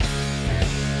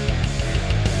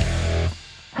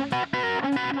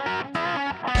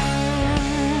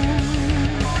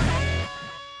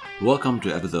Welcome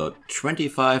to episode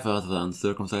 25 of the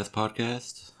Uncircumcised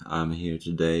Podcast. I'm here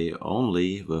today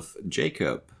only with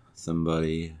Jacob.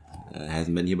 Somebody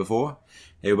hasn't been here before.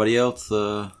 Everybody else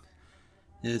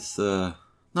is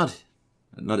not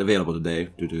available today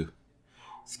due to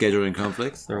scheduling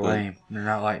conflicts. They're lame. They're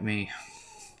not like me.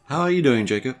 How are you doing,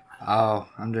 Jacob? Oh,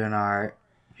 I'm doing alright.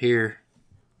 Here.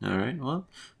 Alright, well,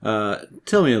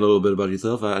 tell me a little bit about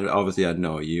yourself. Obviously, I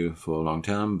know you for a long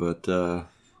time, but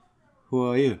who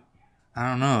are you? I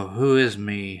don't know. Who is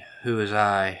me? Who is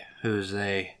I? Who is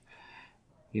they?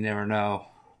 You never know.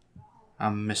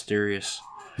 I'm mysterious.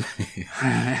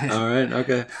 Alright,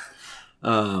 okay.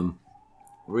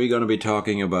 We're going to be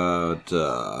talking about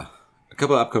a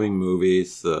couple upcoming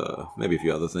movies, maybe a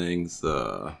few other things.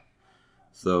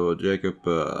 So, Jacob,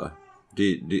 do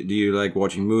you like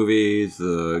watching movies,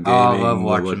 gaming? Oh, I love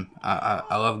watching.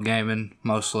 I love gaming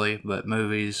mostly, but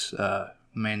movies,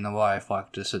 me and the wife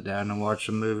like to sit down and watch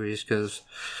some movies because,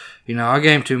 I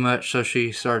game too much, so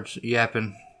she starts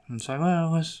yapping. And it's like, well,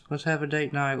 let's have a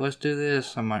date night. Let's do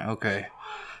this. I'm like, okay.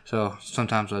 So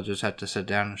sometimes I just have to sit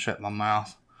down and shut my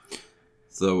mouth.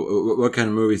 So what kind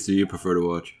of movies do you prefer to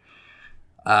watch?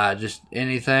 Just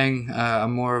anything.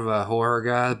 I'm more of a horror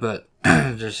guy, but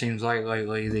it just seems like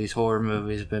lately these horror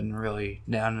movies have been really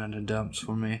down in the dumps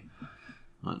for me.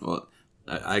 Well,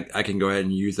 I can go ahead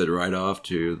and use that right off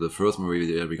to the first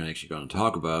movie that we're actually going to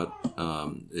talk about.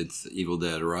 It's Evil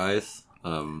Dead Rise.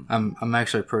 I'm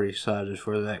actually pretty excited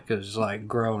for that because, like,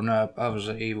 growing up, I was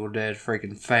an Evil Dead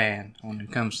freaking fan when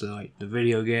it comes to, like, the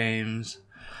video games.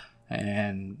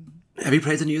 And have you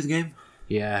played the newest game?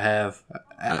 Yeah, I have.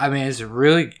 I mean, it's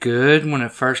really good when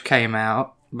it first came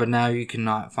out, but now you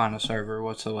cannot find a server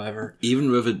whatsoever.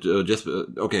 Even with it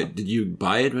okay, did you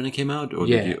buy it when it came out? Or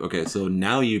yeah. Did you, okay, so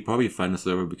now you probably find a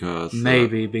server because...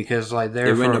 Maybe, because, like,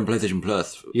 they went on PlayStation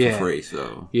Plus for free,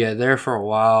 so... Yeah, there for a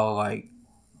while, like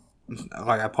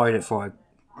I played it for, like,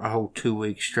 a whole 2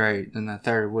 weeks straight. Then the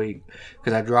third week,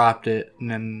 because I dropped it, and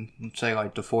then, say,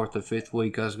 like, the fourth or fifth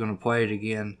week I was going to play it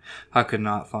again, I could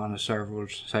not find a server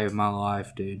to save my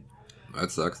life, dude.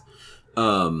 That sucks.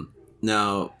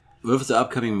 Now, with the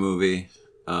upcoming movie,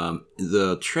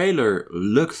 the trailer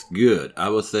looks good. I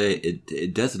would say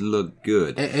it does look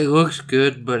good. It looks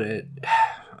good, but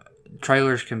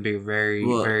trailers can be very,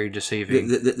 very deceiving.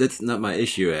 That's not my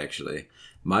issue, actually.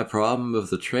 My problem with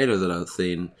the trailer that I've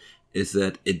seen is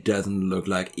that it doesn't look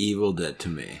like Evil Dead to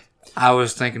me. I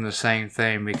was thinking the same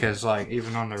thing because, like,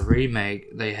 even on the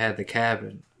remake, they had the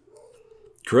cabin.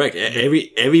 Correct.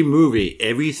 Every movie,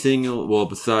 every single, well,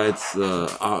 besides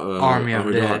Army of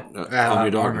Darkness,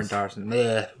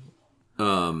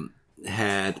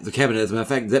 had the cabin. As a matter of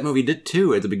fact, that movie did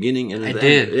too at the beginning and at the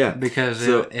end. Yeah, because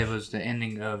it was the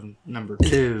ending of number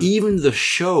 2. Even the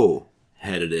show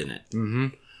had it in it. Mm-hmm.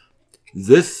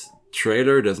 This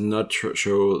trailer does not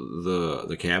show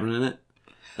the cabin in it,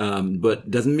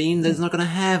 but doesn't mean that it's not going to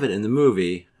have it in the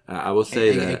movie. I will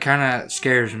say that it kind of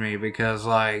scares me because,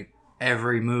 like,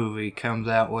 every movie comes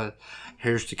out with,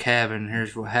 here's the cabin,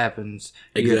 here's what happens.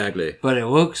 Exactly. But it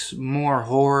looks more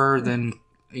horror than,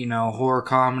 horror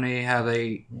comedy, how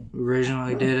they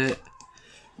originally did it.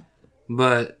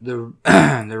 But the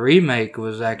remake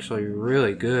was actually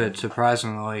really good,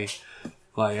 surprisingly.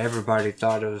 Like, everybody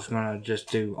thought it was going to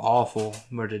just do awful,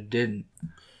 but it didn't.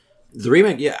 The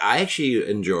remake, yeah, I actually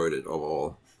enjoyed it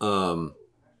overall.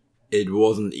 It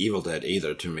wasn't Evil Dead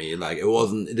either to me. Like,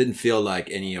 it didn't feel like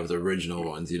any of the original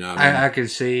ones, you know what I mean? I could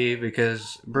see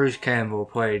because Bruce Campbell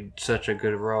played such a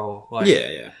good role. Like,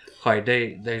 yeah. Like,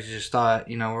 they just thought,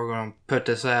 we're going to put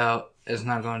this out. It's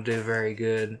not going to do very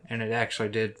good. And it actually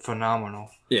did phenomenal.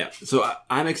 Yeah, so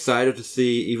I'm excited to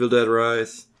see Evil Dead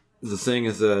Rise. The thing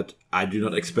is that I do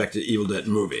not expect an Evil Dead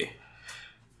movie.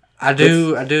 I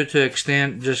do to an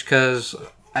extent, just because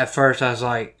at first I was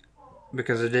like,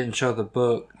 because it didn't show the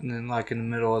book, and then like in the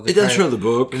middle of the does show the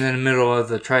book, and then in the middle of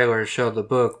the trailer it showed the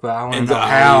book, but I want to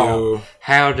know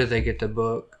how did they get the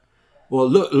book? Well,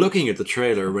 looking at the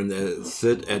trailer when they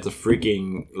sit at the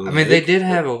freaking lake, I mean, they did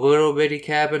have a little bitty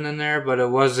cabin in there, but it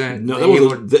wasn't. No, that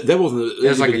wasn't. It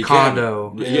was like a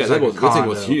condo. Yeah, that thing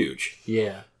was huge.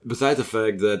 Yeah. Besides the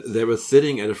fact that they were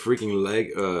sitting at a freaking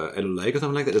lake, at a lake or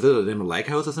something like that. Is it a name of lake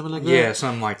house or something like that? Yeah,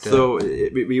 something like that. So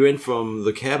we went from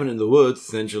the cabin in the woods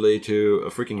essentially to a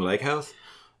freaking lake house.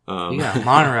 You gotta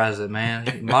modernize it,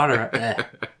 man.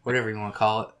 Whatever you want to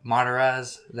call it.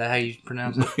 Modernize? Is that how you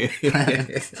pronounce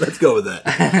it? Let's go with that.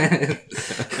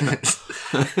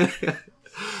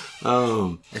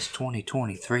 It's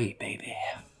 2023, baby.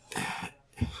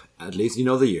 At least you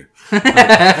know the year.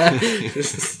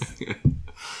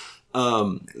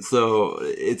 So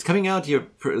it's coming out here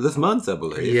this month, I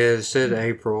believe. Yeah, it said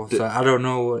April, so I don't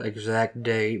know what exact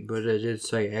date, but it did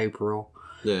say April.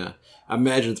 Yeah. I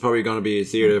imagine it's probably going to be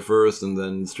theater first and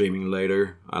then streaming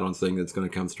later. I don't think it's going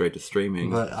to come straight to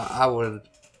streaming. But I would...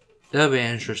 That'd be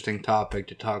an interesting topic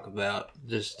to talk about.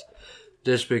 Just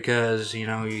because, you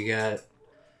know, you got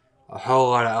a whole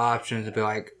lot of options to be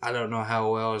like, I don't know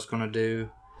how well it's going to do.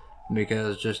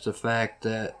 Because just the fact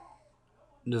that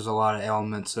there's a lot of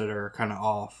elements that are kind of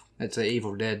off. It's an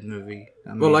Evil Dead movie. I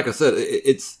mean, well, like I said,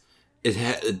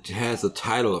 it has the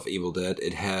title of Evil Dead.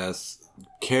 It has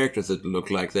characters that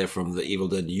look like they're from the Evil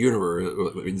Dead universe.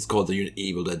 It's called the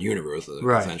Evil Dead universe,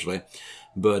 essentially.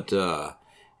 But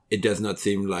it does not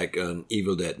seem like an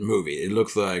Evil Dead movie. It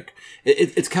looks like...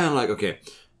 It's kind of like, okay,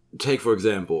 take for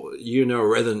example, you know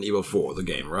Resident Evil 4, the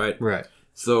game, right? Right.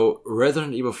 So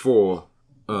Resident Evil 4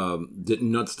 did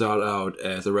not start out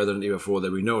as a Resident Evil 4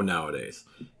 that we know nowadays.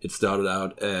 It started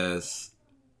out as,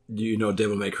 you know,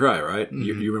 Devil May Cry, right?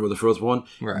 Mm-hmm. You remember the first one?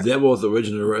 Right. That was the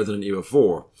original Resident Evil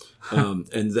 4.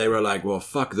 And they were like, well,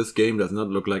 fuck, this game does not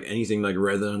look like anything like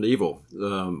Resident Evil.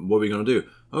 What are we going to do?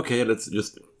 Okay, let's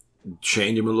just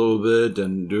change them a little bit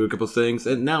and do a couple things.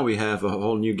 And now we have a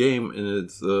whole new game, and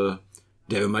it's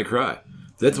Devil May Cry.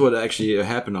 That's what actually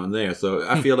happened on there. So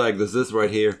I feel like this is right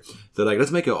here. They're like,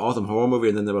 let's make an awesome horror movie.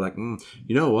 And then they were like, you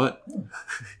know what?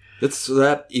 Let's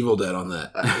slap Evil Dead on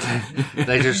that.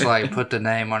 They just like put the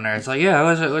name on there. It's like, yeah,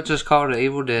 let's just call it an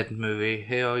Evil Dead movie.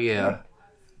 Hell yeah.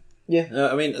 Yeah,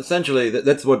 I mean, essentially,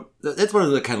 that's what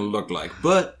it kind of looked like.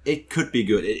 But it could be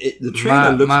good. The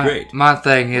trailer looks great. My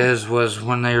thing was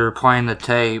when they were playing the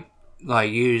tape,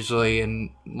 like usually in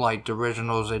like the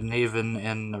originals and even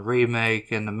in the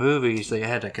remake and the movies, they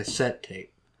had a cassette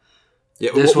tape.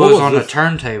 Yeah, this was on a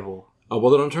turntable. Oh,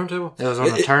 was it on a turntable? It was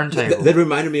on a turntable. That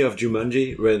reminded me of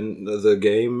Jumanji, when the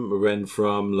game went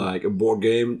from like a board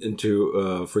game into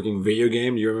a freaking video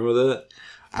game. Do you remember that?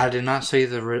 I did not see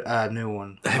the new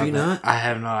one. Have you not? I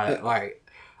have not. Like,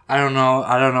 I don't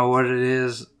know what it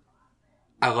is.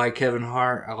 I like Kevin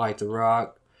Hart. I like The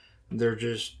Rock.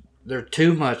 They're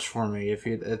too much for me, if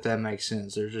that makes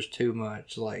sense. They're just too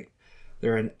much. Like,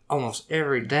 they're in almost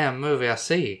every damn movie I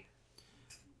see.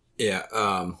 Yeah,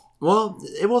 well,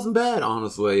 it wasn't bad,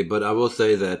 honestly, but I will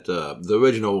say that the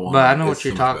original one... But I know what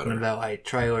you're talking about, like,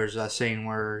 trailers I've seen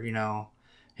where, you know,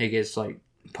 he gets, like,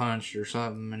 punched or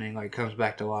something, and then, like, comes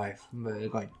back to life. But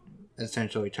it, like,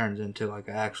 essentially turns into, like,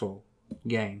 an actual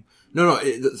game. No,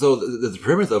 so the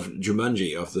premise of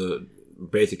Jumanji,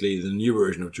 basically the new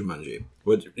version of Jumanji.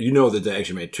 But you know that they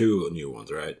actually made two new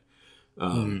ones, right?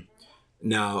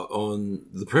 Now, on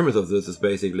the premise of this is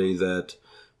basically that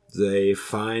they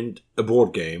find a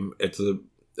board game it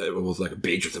was like a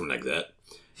beach or something like that.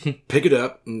 Pick it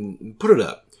up and put it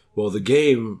up. Well, the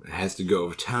game has to go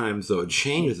over time, so it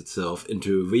changes itself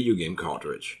into a video game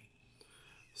cartridge.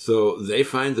 So they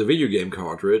find the video game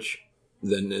cartridge,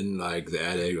 then in like the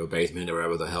attic or basement or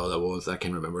wherever the hell that was. I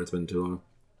can't remember, it's been too long.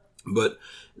 But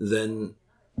then,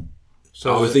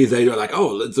 so obviously they were like,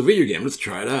 "Oh, it's a video game. Let's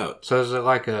try it out." So is it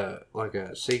like a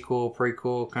sequel,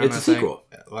 prequel kind of thing? It's a sequel.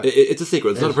 It's a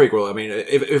sequel. It's not a prequel. I mean,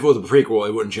 if it was a prequel,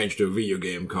 it wouldn't change to a video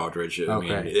game cartridge. I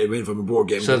mean, it went from a board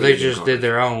game. So they just did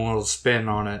their own little spin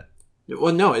on it.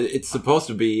 Well, no, it's supposed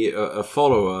to be a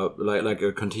follow up, like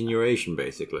a continuation,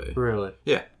 basically. Really?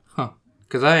 Yeah. Huh?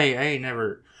 Because I ain't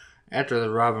never, after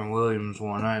the Robin Williams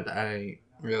one, I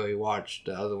really watched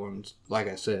the other ones, like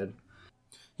I said.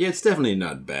 Yeah, it's definitely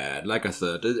not bad. Like I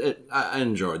said, I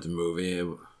enjoyed the movie.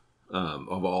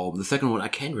 Overall, the second one, I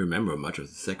can't remember much of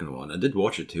the second one. I did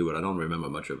watch it too, but I don't remember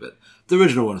much of it. The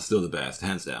original one is still the best,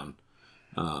 hands down.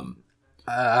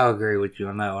 I'll agree with you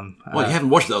on that one. Well, you haven't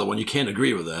watched the other one, you can't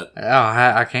agree with that. Oh,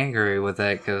 I can't agree with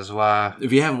that, because why?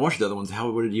 If you haven't watched the other ones, how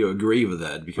would you agree with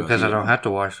that? Because I don't have to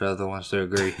watch the other ones to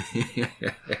agree.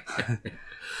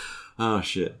 Oh,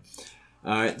 shit.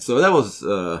 Alright, so that was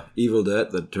Evil Dead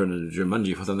that turned into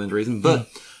Jumanji for some reason. But,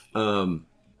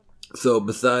 so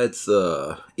besides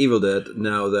Evil Dead,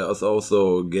 now there's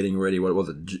also getting ready, what was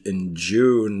it, in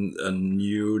June, a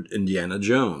new Indiana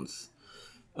Jones.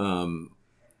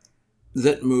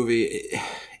 That movie,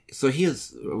 so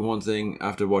here's one thing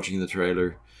after watching the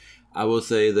trailer. I will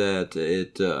say that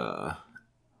it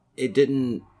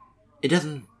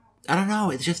doesn't, I don't know,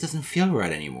 it just doesn't feel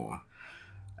right anymore.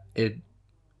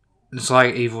 It's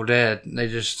like Evil Dead. They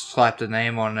just slapped a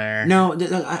name on there. No,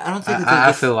 I don't think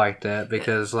I feel like that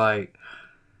because the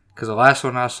last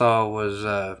one I saw was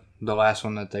the last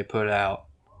one that they put out.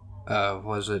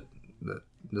 Was it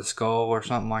the Skull or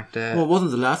something like that? Well,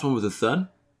 wasn't the last one with the son?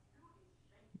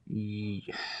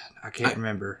 Yeah, I can't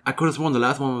remember. I could have sworn the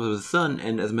last one was his son,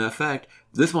 and as a matter of fact,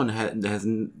 this one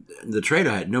the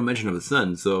trailer had no mention of his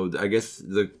son, so I guess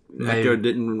the actor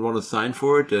didn't want to sign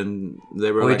for it, and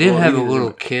they were he did have a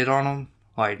little kid on him,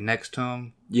 like next to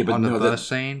him on the bus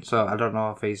scene, so I don't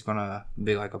know if he's going to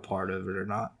be like a part of it or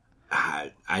not.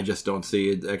 I just don't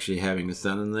see it actually having a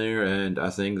son in there, and I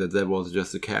think that was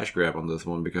just a cash grab on this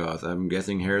one, because I'm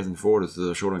guessing Harrison Ford is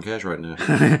short on cash right now.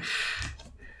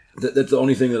 That's the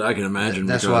only thing that I can imagine.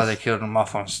 That's why they killed him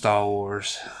off on Star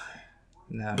Wars.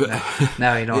 Now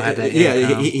he don't have that.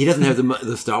 Yeah, he doesn't have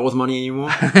the Star Wars money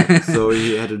anymore, so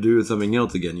he had to do something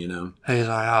else again. He's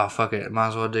like, oh fuck it, might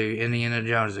as well do Indiana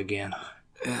Jones again.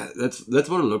 Yeah, that's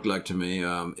what it looked like to me.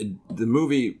 The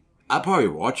movie, I'd probably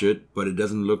watch it, but it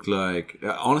doesn't look like...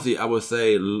 honestly, I would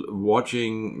say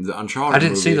watching the Uncharted I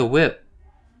didn't see the whip.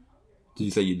 Did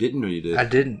you say you didn't or you did? I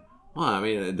didn't. Well, I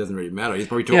mean, it doesn't really matter. He's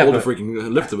probably too old to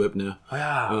freaking lift the whip now.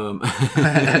 Wow.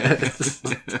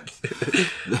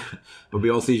 We'll be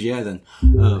all CGI then.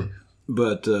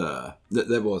 But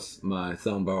that was my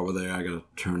soundbar over there. I gotta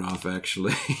turn off,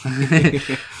 actually.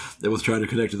 That was trying to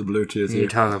connect to the Bluetooth. You're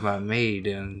talking about me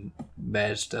doing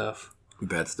bad stuff.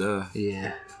 Bad stuff?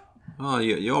 Yeah. Oh,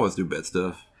 you always do bad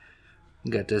stuff.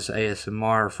 Got this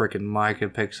ASMR freaking mic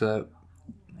that picks up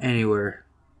anywhere.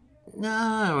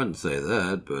 Nah, I wouldn't say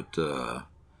that, but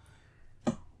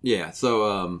yeah.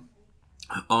 So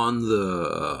on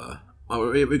the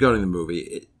regarding the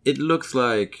movie, it looks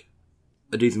like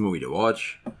a decent movie to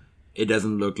watch. It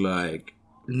doesn't look like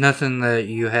nothing that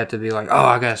you had to be like, oh,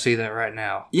 I gotta see that right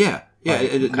now. Yeah,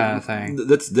 like, kind of thing.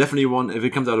 That's definitely one. If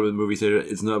it comes out of a movie theater,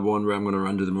 it's not one where I'm going to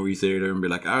run to the movie theater and be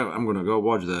like, I'm going to go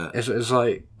watch that. It's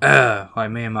like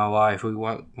me and my wife, we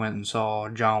went and saw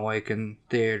John Wick in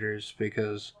theaters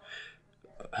because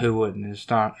who wouldn't? It's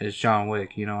John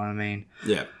Wick, you know what I mean?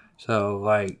 Yeah. So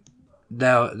like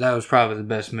that was probably the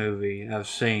best movie I've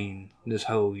seen this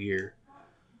whole year.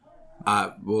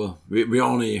 Well, we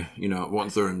only,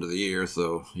 1/3 into the year,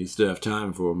 so you still have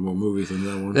time for more movies than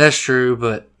that one. That's true,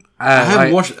 but I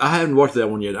haven't watched that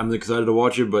one yet. I'm excited to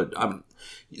watch it, but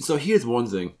so here's one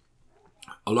thing.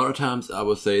 A lot of times I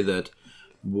would say that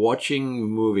watching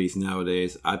movies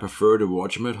nowadays, I prefer to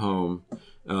watch them at home.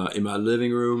 In my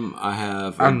living room, I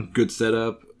have a good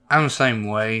setup. I'm the same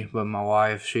way, but my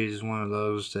wife, she's one of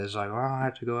those that's like, well, I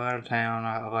have to go out of town.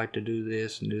 I like to do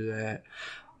this and do that.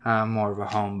 I'm more of a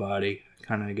homebody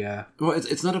kind of guy. Well,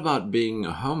 it's not about being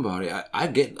a homebody. I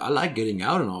like getting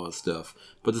out and all that stuff.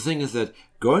 But the thing is that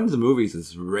going to the movies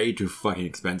is way too fucking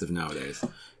expensive nowadays.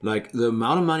 Like, the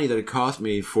amount of money that it cost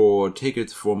me for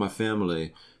tickets for my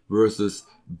family versus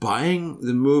buying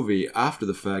the movie after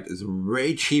the fact is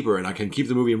way cheaper, and I can keep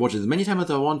the movie and watch it as many times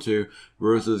as I want to,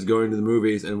 versus going to the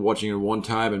movies and watching it one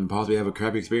time and possibly have a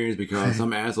crappy experience because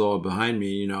some asshole behind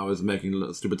me, is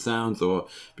making stupid sounds, or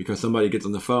because somebody gets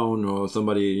on the phone, or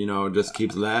somebody, just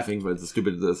keeps laughing at the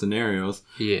stupid scenarios.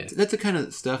 Yeah. That's the kind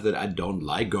of stuff that I don't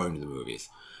like going to the movies.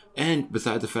 And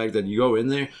besides the fact that you go in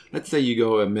there, let's say you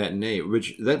go a matinee,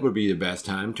 which that would be the best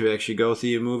time to actually go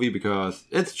see a movie because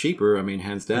it's cheaper,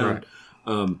 hands down. Right.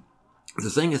 The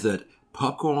thing is that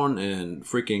popcorn and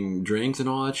freaking drinks and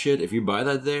all that shit, if you buy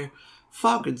that there,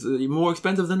 it's more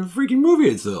expensive than the freaking movie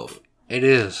itself. It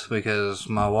is, because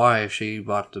my wife, she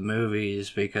bought the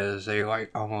movies because they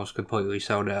almost completely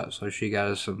sold out, so she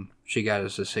got us a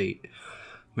seat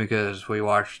because we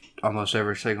watched almost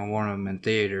every single one of them in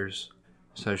theaters.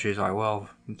 So she's like, well,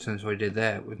 since we did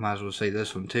that, we might as well see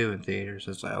this one too in theaters.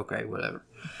 It's like, okay, whatever.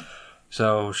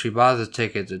 So she buys the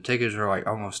tickets. The tickets are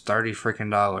almost $30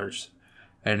 freaking.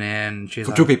 And then she's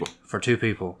for 2 people. For 2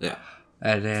 people. Yeah.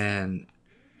 And then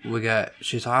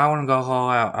she's like, I want to go all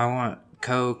out. I want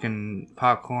Coke and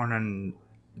popcorn and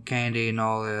candy and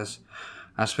all this.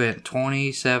 I spent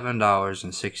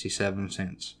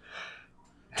 $27.67.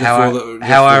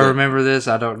 How I remember this,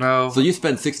 I don't know. So you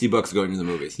spent $60 going to the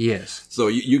movies. Yes. So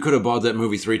you could have bought that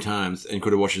movie 3 times and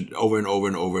could have watched it over and over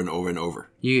and over and over and over.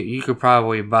 You could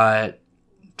probably buy it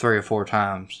 3 or 4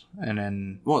 times, and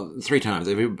then 3 times.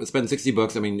 If you spend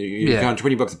 $60, you count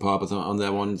 $20 a pop on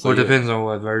that one. So it depends on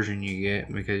what version you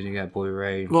get because you got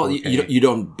Blu-ray. Well, you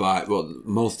don't buy. Well,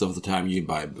 most of the time you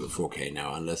buy 4K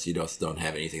now, unless you just don't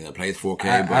have anything that plays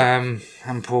 4K.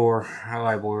 I'm poor. I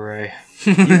like Blu-ray.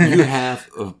 you have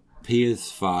a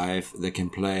PS5 that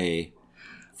can play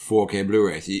 4K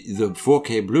Blu-rays. The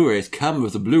 4K Blu-rays come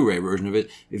with a Blu-ray version of it.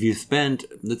 If you spend,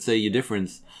 let's say, your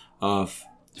difference of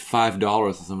 $5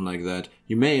 or something like that,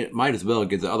 you might as well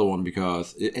get the other one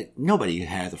because nobody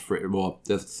has a free. Well,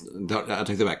 I'll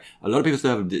take that back. A lot of people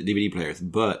still have DVD players,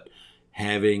 but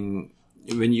a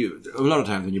lot of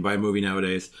times when you buy a movie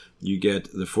nowadays, you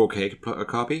get the 4K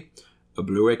copy. a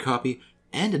Blu-ray copy,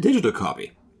 and a digital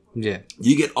copy. Yeah.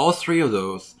 You get all three of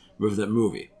those with that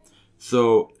movie.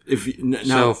 So if you,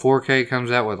 now, so 4K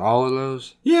comes out with all of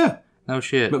those? Yeah. No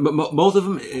shit. But most of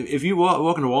them, if you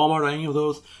walk into Walmart or any of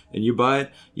those and you buy it,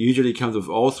 it usually comes with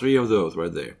all three of those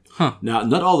right there. Huh. Now,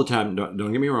 not all the time, don't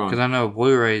get me wrong. Because I know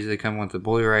Blu-rays, they come with the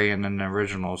Blu-ray and an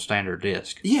original standard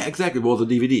disc. Yeah, exactly. Well, the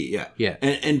DVD, yeah. Yeah.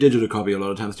 And digital copy a lot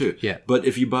of times too. Yeah. But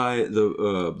if you buy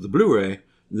the Blu-ray,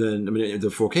 then, I mean, the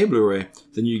 4K Blu-ray,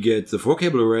 then you get the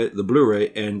 4K Blu-ray, the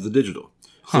Blu-ray, and the digital.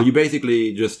 So you're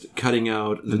basically just cutting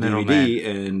out the DVD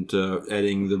and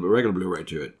adding the regular Blu-ray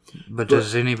to it. But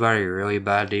does anybody really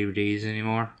buy DVDs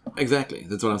anymore? Exactly.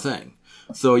 That's what I'm saying.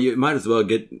 So you might as well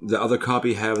get the other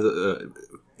copy, have the...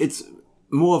 it's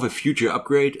more of a future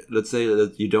upgrade. Let's say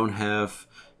that you don't have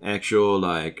actual,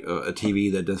 like, a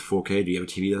TV that does 4K. Do you have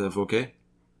a TV that does 4K?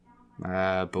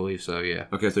 I believe so, yeah.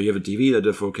 Okay, so you have a TV that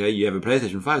does 4K, you have a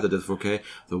PlayStation 5 that does 4K,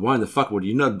 so why in the fuck would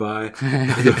you not buy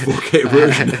the 4K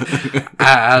version?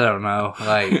 I don't know.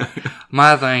 Like,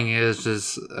 my thing is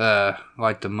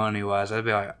like the money-wise, I'd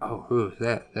be like, oh,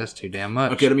 that's too damn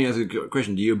much. Okay, let me ask you a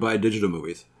question. Do you buy digital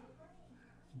movies?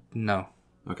 No.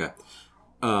 Okay.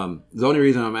 The only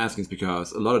reason I'm asking is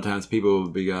because a lot of times people will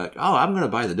be like, oh, I'm going to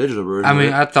buy the digital version. I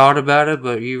mean, I thought about it,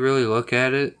 but you really look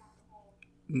at it,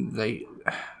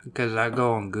 because I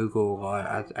go on Google,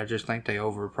 I just think they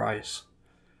overprice.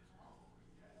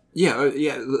 Yeah.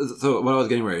 So what I was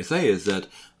getting ready to say is that,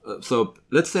 so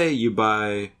let's say you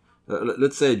buy,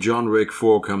 let's say John Wick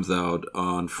 4 comes out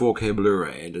on 4K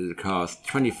Blu-ray and it costs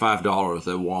 $25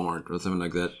 at Walmart or something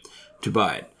like that to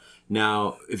buy it.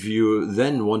 Now, if you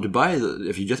then want to buy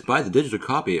if you just buy the digital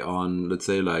copy on, let's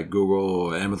say, like Google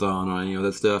or Amazon or any of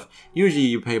that stuff, usually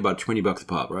you pay about $20 a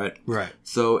pop, right? Right.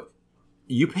 So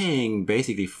you're paying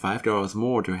basically $5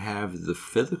 more to have the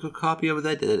physical copy of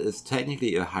that is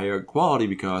technically a higher quality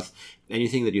because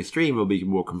anything that you stream will be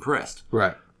more compressed.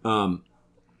 Right.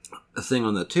 A thing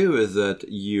on that too is that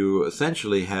you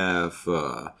essentially have,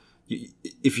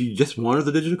 if you just wanted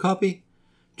the digital copy,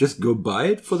 just go buy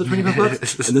it for the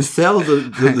 $25 and then sell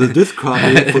the disc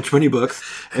copy for $20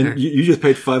 and you just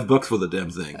paid $5 for the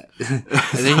damn thing. And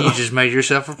then you just made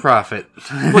yourself a profit.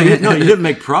 Well, you didn't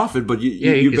make profit, but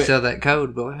you could sell that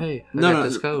code. But hey, I got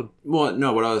this code. Well,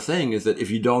 no, what I was saying is that if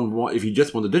you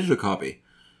just want the digital copy,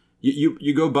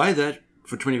 you go buy that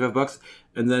for $25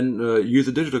 and then use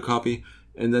the digital copy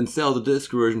and then sell the disc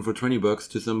version for $20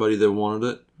 to somebody that wanted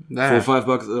it for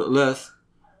 $5 less.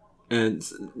 And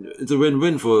it's a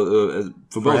win-win for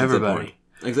both everybody.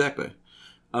 Exactly.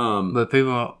 But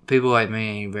people like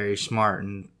me ain't very smart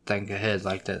and think ahead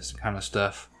like that kind of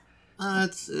stuff.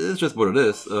 It's just what it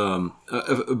is.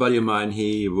 A buddy of mine,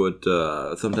 he would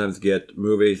sometimes get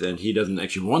movies, and he doesn't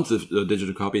actually want the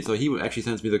digital copy, so he actually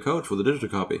sends me the code for the digital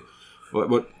copy.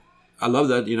 What I love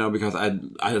that, because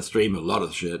I stream a lot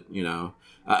of shit, Don't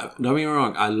get me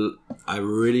wrong, I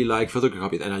really like physical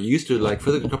copies, and I used to like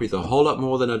physical copies a whole lot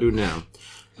more than I do now.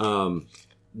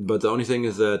 But the only thing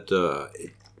is that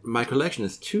my collection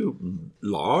is too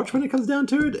large when it comes down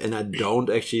to it, and I don't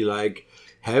actually like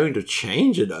having to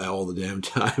change it all the damn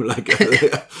time. Like,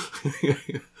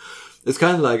 it's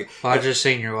kind of like... Well, I just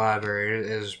seen your library.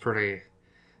 It's pretty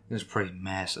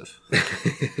massive.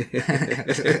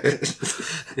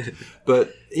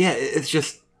 But, yeah, it's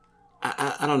just...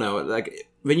 I don't know, like,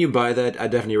 when you buy that, I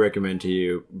definitely recommend to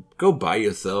you, go buy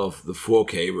yourself the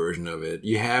 4K version of it.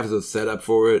 You have the setup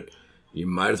for it, you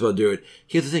might as well do it.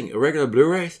 Here's the thing, regular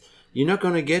Blu-rays, you're not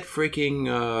going to get freaking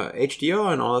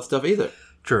HDR and all that stuff either.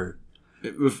 True.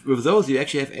 With those, you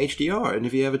actually have HDR, and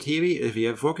if you have a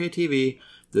 4K TV,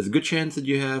 there's a good chance that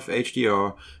you have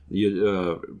HDR.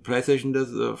 Your PlayStation does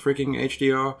freaking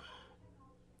HDR.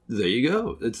 There you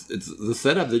go. It's the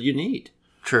setup that you need.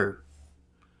 True.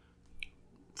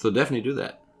 So definitely do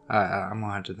that. I'm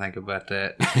gonna have to think about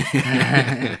that.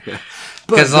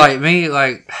 Because like me,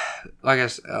 like I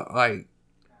said, like,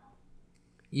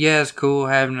 yeah, it's cool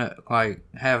having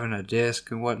a disc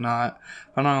and whatnot.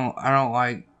 But I don't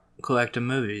like collecting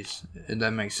movies. If that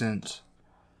makes sense.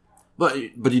 But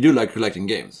you do like collecting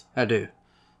games. I do.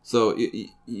 So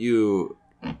you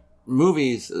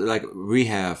movies, like, we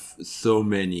have so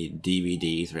many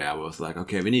DVDs where I was like,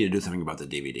 okay, we need to do something about the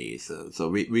DVDs. So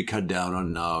we cut down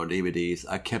on our DVDs.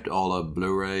 I kept all our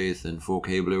Blu-rays and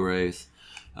 4K Blu-rays.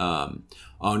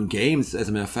 On games, as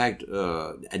a matter of fact,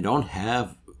 I don't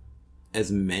have as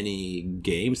many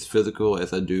games physical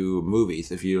as I do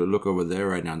movies. If you look over there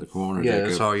right now in the corner. Yeah,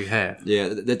 that's all you have.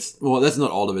 Yeah, that's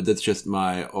not all of it. That's just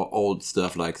my old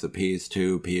stuff like the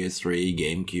PS2, PS3,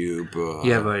 GameCube.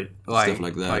 Yeah, but stuff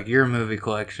like that. Like your movie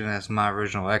collection, that's my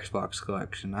original Xbox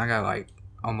collection. I got like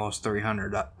almost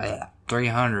 300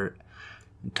 300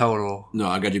 total. No,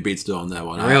 I got you beat still on that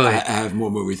one. Really? I have more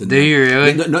movies than Do that. you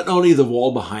really? Not only the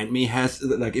wall behind me has,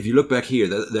 like, if you look back here,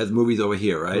 there's movies over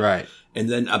here, right? Right. And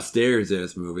then upstairs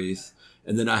there's movies.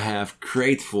 And then I have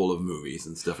crates full of movies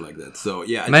and stuff like that. So,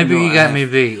 yeah. Maybe you got me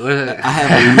beat. I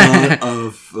have a lot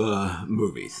of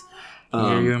movies.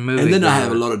 You're a movie and then guy. I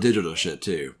have a lot of digital shit,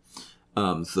 too.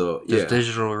 So, yeah. Does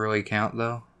digital really count,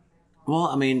 though? Well,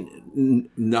 I mean,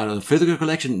 not a physical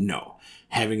collection, no.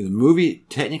 Having the movie,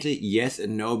 technically, yes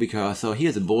and no, because, so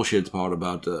here's the bullshit part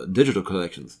about digital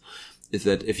collections, is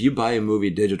that if you buy a movie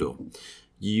digital,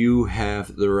 you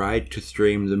have the right to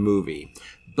stream the movie.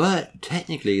 But,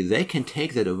 technically, they can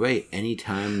take that away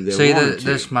anytime they want to.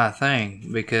 That's my thing,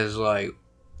 because, like,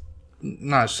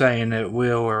 not saying it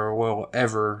will or will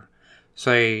ever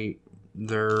say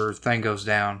their thing goes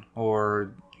down,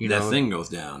 or... That thing goes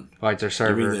down. Like their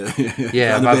server.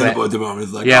 Yeah, unavailable at the moment.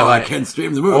 It's like, I can't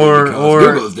stream the movie because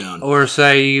Google's down. Or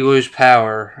say you lose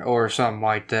power or something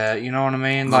like that. You know what I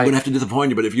mean? I'm going to have to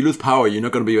disappoint you, but if you lose power, you're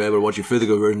not going to be able to watch your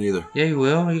physical version either. Yeah, you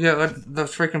will. You got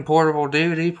those freaking portable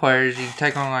DVD players you can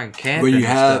take on like camping. When you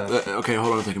have... okay,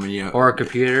 hold on a second. Or a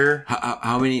computer.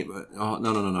 How many... Oh,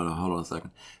 no. Hold on a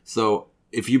second. So,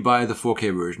 if you buy the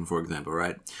 4K version, for example,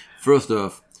 right? First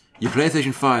off, your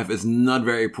PlayStation 5 is not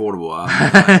very portable.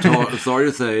 I'm sorry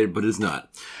to say, but it's not.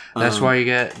 That's why you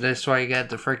got the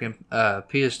freaking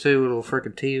PS2 little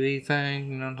freaking TV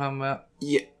thing. You know what I'm talking about?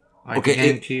 Yeah. Like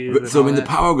okay. GameCube. So when the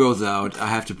power goes out, I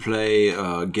have to play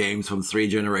games from 3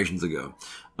 generations ago.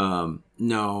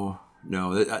 No.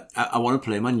 I want to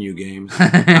play my new games.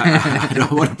 I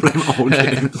don't want to play my old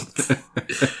games.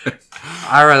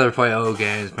 I'd rather play old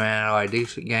games, man. Like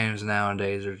decent games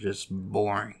nowadays are just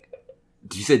boring.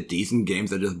 Did you say decent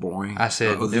games are just boring? I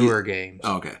said newer games.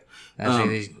 Oh, okay. I say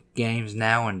these games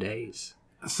nowadays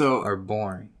are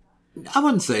boring. I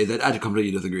wouldn't say that. I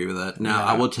completely disagree with that. Now,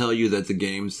 I will tell you that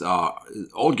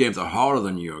old games are harder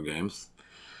than newer games.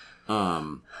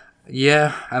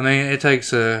 Yeah, I mean, it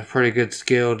takes a pretty good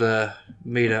skill to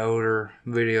beat an older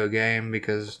video game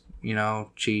because, you know,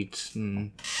 cheats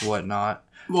and whatnot.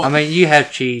 Well, I mean, you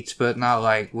have cheats, but not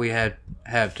like we have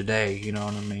today, you know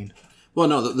what I mean? Well,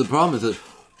 no, the problem is that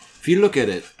if you look at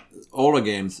it, older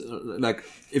games, like,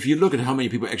 if you look at how many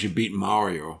people actually beat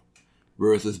Mario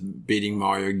versus beating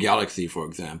Mario Galaxy, for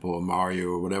example, or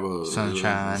Mario, whatever.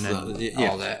 Sunshine and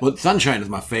all that. Well, Sunshine is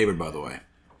my favorite, by the way.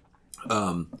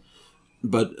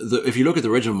 But if you look at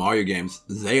the original Mario games,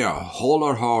 they are a whole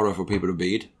lot harder for people to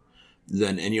beat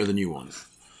than any of the new ones.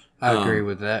 I agree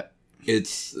with that.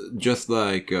 It's just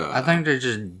like... I think they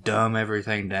just dumb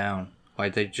everything down.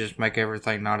 Like, they just make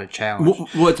everything not a challenge.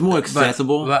 Well, it's more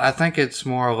accessible. But I think it's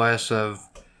more or less of,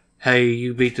 hey,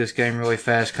 you beat this game really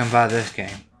fast, come buy this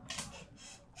game.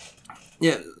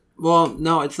 Yeah, well,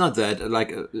 no, it's not that.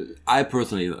 Like, I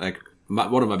personally, like,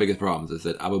 one of my biggest problems is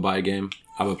that I will buy a game,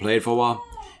 I will play it for a while,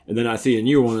 and then I see a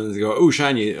new one and go, oh,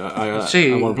 shiny, I want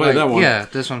to play that one. Yeah,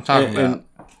 that's what I'm talking about.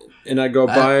 And I go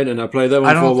buy it and I play that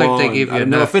one for a while. I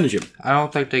never finish it. I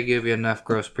don't think they give you enough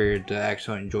growth period to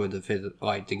actually enjoy the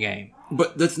game.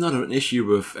 But that's not an issue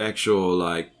with actual,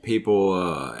 like, people,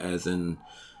 as in,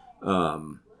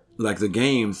 like, the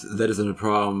games. That isn't a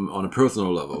problem on a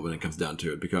personal level when it comes down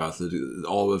to it, because it's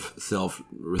all with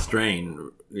self-restraint.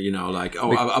 You know, like,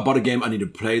 I bought a game, I need to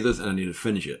play this and I need to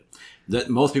finish it. That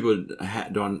most people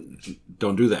don't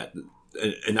do that.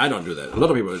 And I don't do that. A lot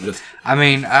of people just... I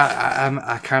mean,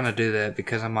 I kind of do that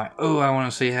because I'm like, oh, I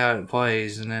want to see how it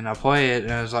plays. And then I play it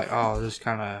and I was like, oh, this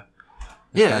kind of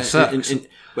sucks.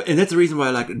 And that's the reason why,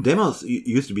 like, demos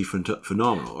used to be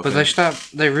phenomenal. Okay? But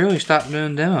they really stopped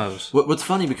doing demos. What's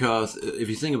funny, because if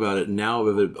you think about it, now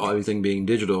with everything being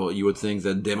digital, you would think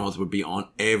that demos would be on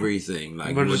everything.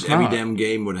 Like, every damn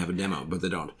game would have a demo, but they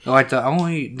don't. Like, the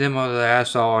only demo that I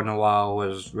saw in a while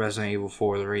was Resident Evil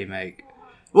 4, the remake.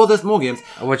 Well, there's more games.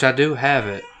 Which I do have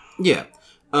it. Yeah.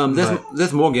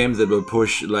 There's more games that will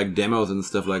push, like, demos and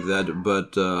stuff like that,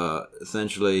 but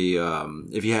essentially,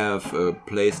 if you have a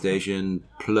PlayStation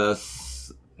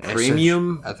Plus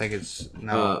Premium... I think it's...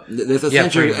 No. There's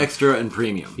essentially extra and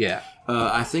premium. Yeah.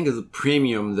 I think it's a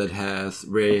premium that has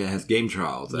game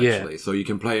trials, actually. Yeah. So you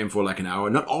can play them for like an hour.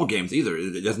 Not all games either.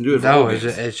 It doesn't do it for all games.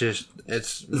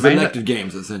 It's selected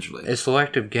games, essentially. It's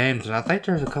selective games, and I think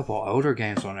there's a couple older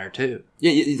games on there, too.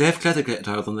 Yeah, they have classic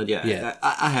titles on that, yeah.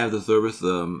 I have the service.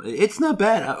 It's not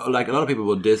bad. Like, a lot of people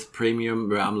will diss premium,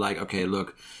 where I'm like, okay,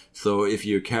 look, so if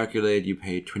you calculate, you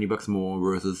pay $20 more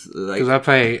versus... Because I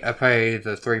pay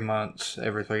the 3 months,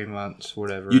 every 3 months,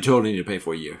 whatever. You totally need to pay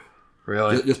for a year.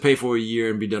 Really? Just pay for a year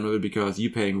and be done with it, because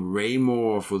you're paying way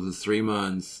more for the 3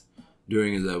 months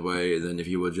doing it that way than if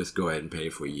you would just go ahead and pay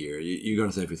for a year. You're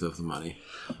going to save yourself some money.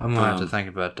 I'm going to have to think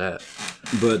about that.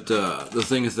 But the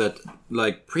thing is that,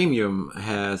 like, Premium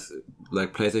has,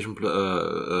 like, PlayStation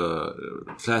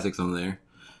Classics on there,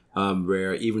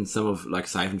 where even some of, like,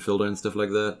 Siphon Filter and stuff like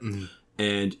that. Mm-hmm.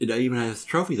 And it even has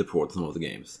trophy support, some of the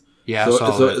games. Yeah, I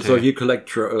saw that too. So if you collect,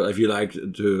 if you like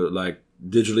to, like,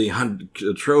 digitally hunt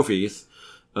trophies,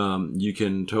 you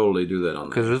can totally do that on there.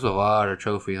 Because there's a lot of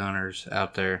trophy hunters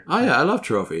out there. Oh yeah, I love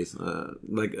trophies.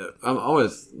 I'm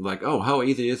always like, oh, how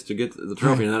easy it is to get the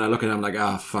trophy, and then I look at it, I'm like,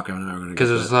 ah, fuck, I'm never gonna get that.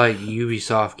 Because it's like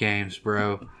Ubisoft games,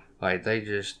 bro. Like, they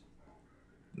just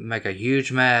make a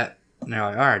huge map, and they're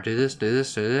like, all right, do this, do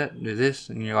this, do that, do this,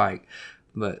 and you're like,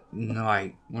 but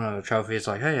like one of the trophies,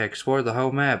 like, hey, explore the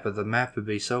whole map, but the map would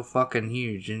be so fucking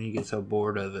huge, and you get so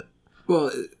bored of it.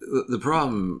 Well, the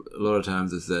problem a lot of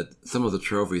times is that some of the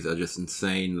trophies are just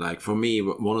insane. Like, for me,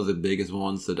 one of the biggest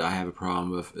ones that I have a problem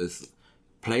with is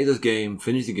play this game,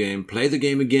 finish the game, play the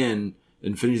game again,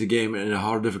 and finish the game in a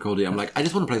hard difficulty. I'm like, I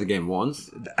just want to play the game once.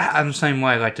 I'm the same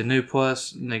way. Like, the new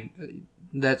plus,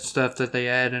 that stuff that they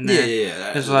add in there.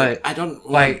 Yeah. It's like, I don't...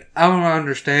 Like, I don't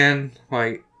understand,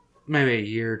 like, maybe a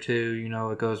year or two,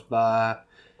 it goes by.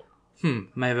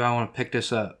 Maybe I want to pick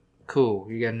this up.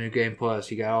 Cool, you got a new game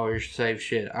plus, you got all your save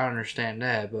shit. I understand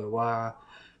that, but why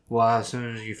as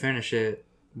soon as you finish it,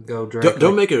 go directly?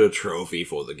 Don't make it a trophy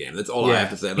for the game. That's all I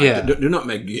have to say. Like, do not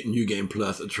make new game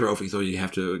plus a trophy, so you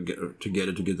have to get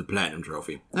the platinum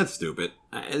trophy. That's stupid.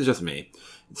 It's just me.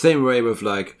 Same way with,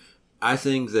 like, I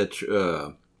think that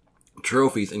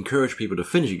trophies encourage people to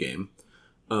finish a game.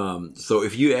 So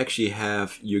if you actually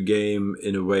have your game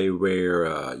in a way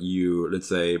where you, let's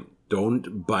say,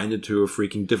 don't bind it to a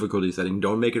freaking difficulty setting.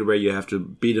 Don't make it where you have to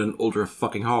beat it ultra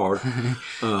fucking hard.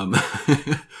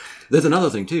 There's another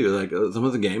thing too. Like, some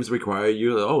of the games require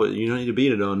you. Oh, you don't need to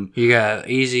beat it on. You got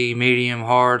easy, medium,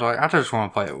 hard. Like, I just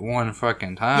want to play it one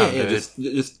fucking time. Yeah.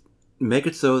 Just make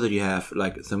it so that you have,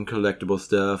 like, some collectible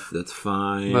stuff. That's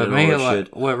fine. But me,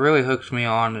 like, what really hooks me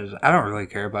on is I don't really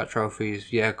care about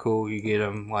trophies. Yeah, cool. You get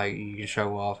them. Like, you can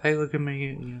show off. Hey, look at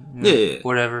me. Yeah.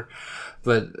 Whatever.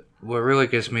 But what really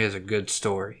gets me is a good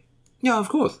story. Yeah, of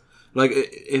course. Like,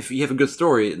 if you have a good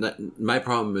story, my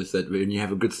problem is that when you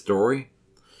have a good story,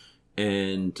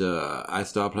 and I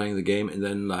start playing the game, and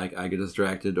then, like, I get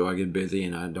distracted or I get busy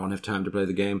and I don't have time to play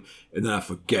the game, and then I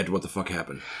forget what the fuck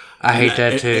happened. I hate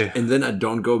that too. And then I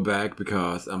don't go back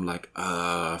because I'm like,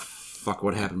 fuck,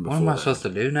 what happened before? What am I supposed to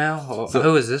do now? So,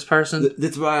 who is this person?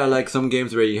 That's why I like some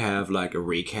games where you have, like, a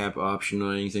recap option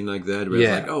or anything like that, where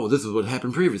it's like, oh, this is what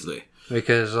happened previously.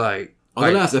 Because, like... On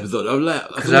the last episode.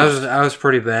 Because I was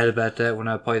pretty bad about that when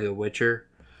I played The Witcher.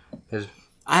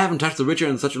 I haven't touched The Witcher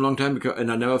in such a long time, and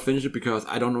I never finished it because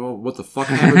I don't know what the fuck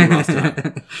happened last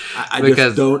time. I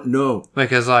just don't know.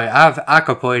 Because, like, I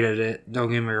completed it,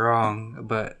 don't get me wrong,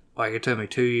 but, like, it took me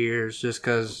 2 years just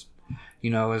because,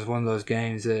 it was one of those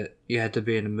games that you had to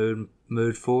be in the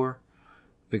mood for.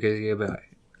 Because you'll be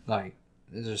like,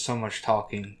 there's so much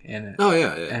talking in it. Oh,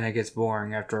 yeah. And it gets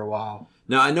boring after a while.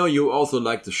 Now, I know you also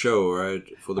like the show, right?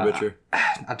 For The Witcher?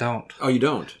 I don't. Oh, you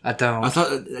don't? I don't. I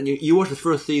thought you watched the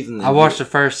first season. I watched the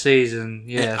first season,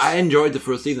 yes. I enjoyed the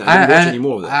first season. I didn't watch any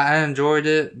more of that. I enjoyed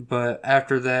it, but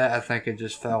after that, I think it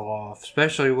just fell off.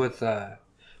 Especially with,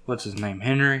 what's his name,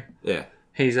 Henry? Yeah.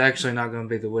 He's actually not going to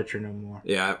be the Witcher no more.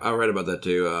 Yeah, I read about that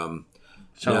too.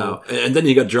 And then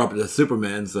he got dropped as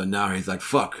Superman, so now he's like,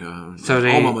 fuck. All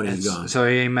my money's gone. So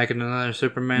he ain't making another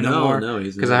Superman no more? No,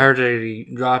 he's not. Because I heard that he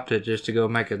dropped it just to go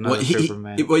make another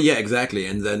Superman. Well, yeah, exactly.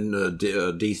 And then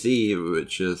DC,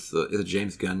 which is it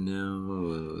James Gunn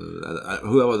now?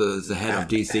 Whoever is the head of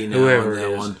DC now on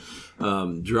that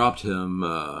one, dropped him.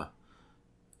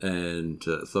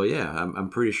 So, yeah, I'm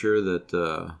pretty sure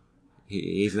that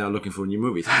he's now looking for new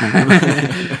movies.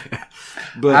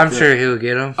 But I'm sure he'll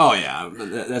get them. Oh yeah,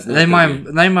 they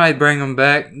might bring him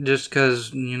back just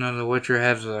because The Witcher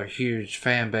has a huge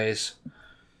fan base.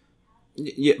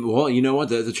 Yeah, well, you know what?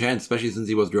 There's a chance, especially since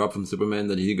he was dropped from Superman,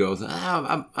 that he goes,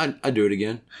 I do it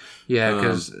again. Yeah,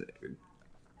 because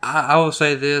I will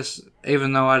say this,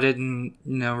 even though I didn't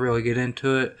really get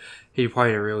into it, he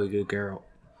played a really good Geralt.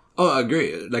 Oh, I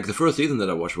agree. Like, the first season that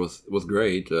I watched was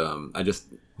great. I just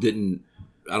didn't.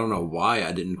 I don't know why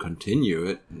I didn't continue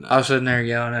it. I was sitting there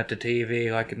yelling at the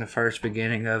TV, like in the first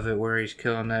beginning of it, where he's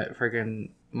killing that freaking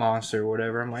monster or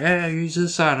whatever. I'm like, hey, use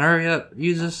this sign, hurry up,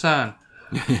 use this sign.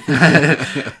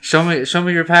 Show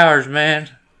me your powers, man.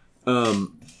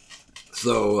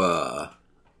 So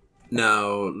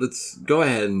now let's go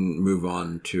ahead and move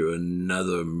on to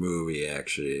another movie.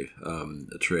 Actually,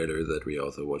 a trailer that we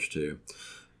also watched too.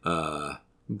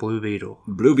 Blue Beetle.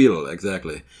 Blue Beetle,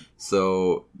 exactly.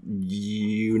 So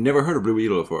you never heard of Blue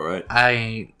Beetle before, right? I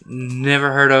ain't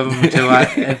never heard of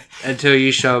him until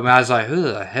you showed me. I was like, who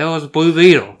the hell is Blue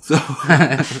Beetle? So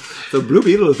Blue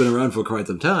Beetle has been around for quite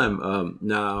some time.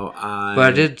 But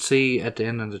I did see at the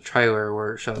end of the trailer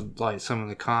where it showed like some of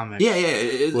the comics.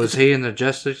 Yeah. Was he in the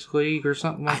Justice League or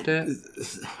something like that?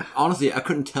 Honestly, I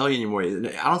couldn't tell you anymore.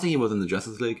 I don't think he was in the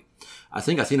Justice League. I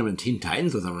think I seen him in Teen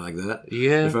Titans or something like that.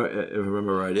 Yeah. If I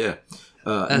remember right, yeah.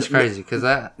 That's crazy, because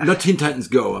not Teen Titans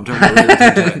Go. I'm talking about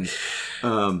Teen Titans.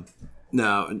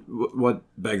 Now, what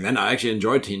back then I actually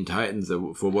enjoyed Teen Titans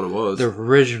for what it was. The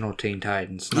original Teen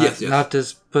Titans, yes. Not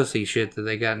this pussy shit that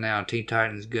they got now. Teen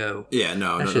Titans Go. Yeah,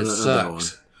 that shit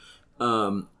sucks. That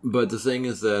one. But the thing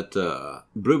is that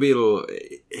Blue Beetle,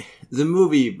 the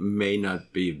movie may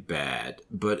not be bad,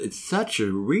 but it's such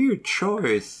a weird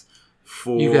choice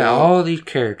for. You got all these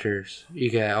characters.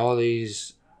 You got all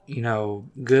these.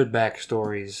 Good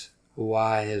backstories.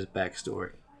 Why his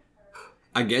backstory?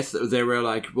 I guess they were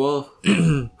like, well,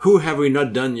 who have we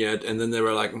not done yet? And then they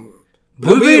were like,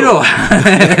 Blue Beetle!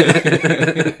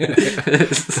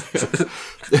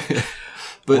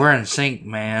 But we're in sync,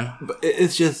 man. But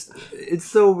it's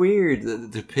so weird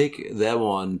to pick that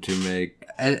one to make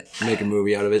a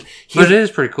movie out of it. But it is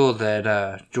pretty cool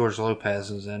that George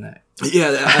Lopez is in it.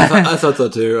 Yeah, I thought so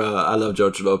too. I love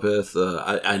George Lopez.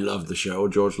 I love the show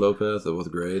George Lopez. It was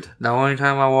great. The only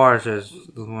time I watched is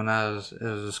when it was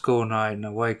a school night and I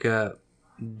wake up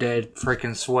dead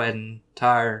freaking sweating,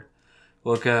 tired.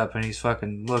 Look up and he's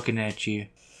fucking looking at you.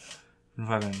 And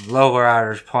fucking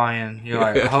Lowriders playing. You're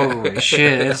like, holy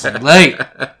shit, it's late.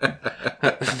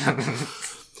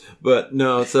 But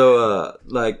no, so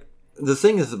the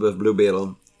thing is with Blue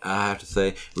Beetle, I have to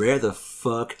say, where the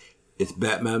fuck is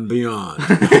Batman Beyond?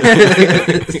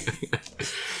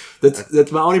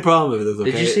 That's my only problem with this.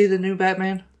 Okay? Did you see the new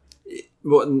Batman?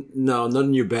 Well, no, not a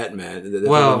new Batman. There's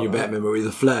a new Batman movie,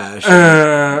 The Flash.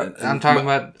 I'm talking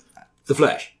about The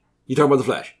Flash. You talking about The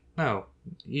Flash? No,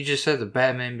 you just said the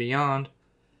Batman Beyond.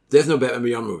 There's no Batman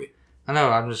Beyond movie. I know.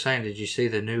 I'm just saying. Did you see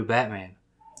the new Batman?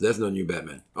 There's no new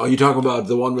Batman. Oh, you talking about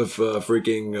the one with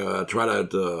freaking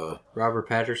Twilight? Robert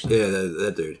Pattinson. Yeah,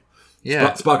 that dude.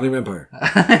 Yeah, Sparkling Vampire.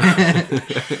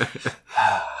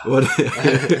 What?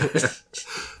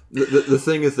 the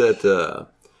thing is that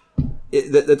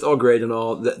that's all great and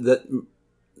all. That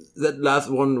last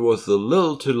one was a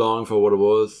little too long for what it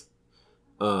was.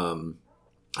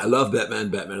 I love Batman.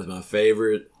 Batman is my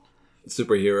favorite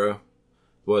superhero.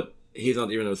 But he's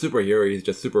not even a superhero. He's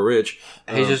just super rich.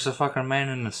 He's just a fucking man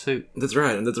in a suit. That's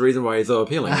right, and that's the reason why he's so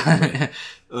appealing.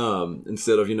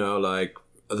 Instead of like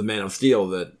the Man of Steel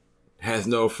that has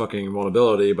no fucking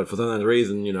vulnerability, but for some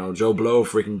reason, Joe Blow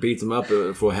freaking beats him up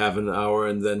for half an hour,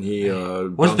 and then he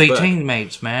let's be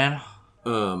teammates, man.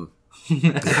 But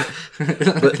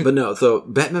no. So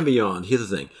Batman Beyond. Here's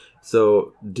the thing.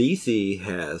 So DC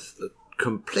has a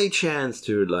complete chance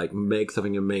to make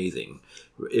something amazing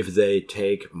if they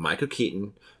take Michael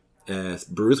Keaton as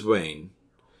Bruce Wayne,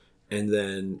 and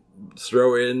then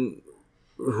throw in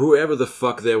whoever the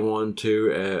fuck they want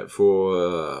to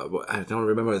for I don't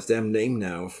remember his damn name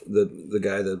now. The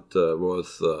guy that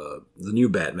was the new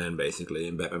Batman basically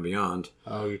in Batman Beyond.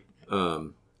 Oh,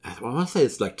 I want to say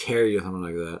it's like Terry or something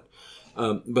like that.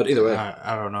 But either way,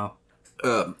 I don't know.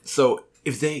 So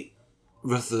if they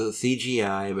with the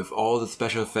CGI with all the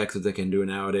special effects that they can do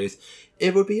nowadays,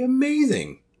 it would be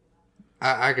amazing.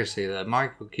 I could see that.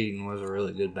 Michael Keaton was a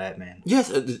really good Batman.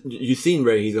 Yes, you've seen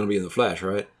where he's going to be in the Flash,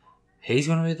 right? He's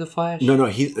going to be the Flash? No,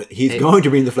 he's going to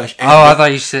be in the Flash. I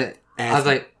thought you said... as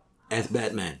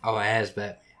Batman. Oh, as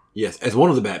Batman. Yes, as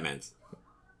one of the Batmans.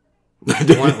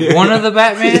 One of the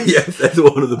Batmans? Yes, as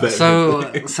one of the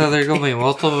Batmans. So there's going to be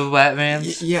multiple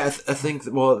Batmans? Yes, I think...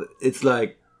 Well, it's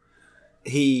like...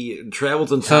 He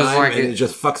travels in time and it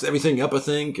just fucks everything up, I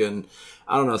think, and...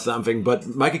 I don't know, something, but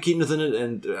Michael Keaton is in it,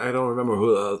 and I don't remember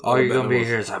who... all you're going to be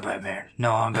here is, I'm Batman.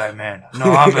 No, I'm Batman.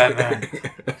 No, I'm Batman.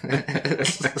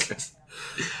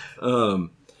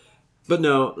 But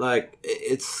no,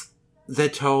 it's... They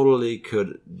totally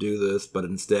could do this, but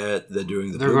instead they're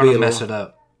doing the Blue Beetle. They're going to mess it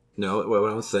up. No,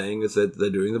 what I was saying is that they're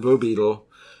doing the Blue Beetle.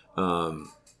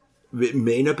 It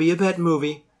may not be a bad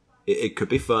movie. It could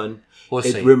be fun. We'll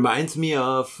see. It reminds me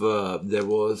of...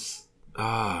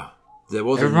 It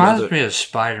reminds me of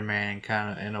Spider-Man,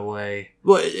 kind of, in a way.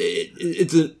 Well,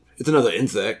 it's another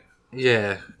insect.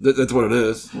 Yeah. That's what it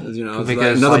is. It's like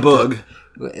another bug.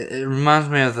 It reminds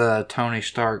me of the Tony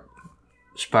Stark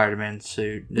Spider-Man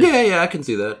suit. Yeah, I can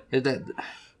see that.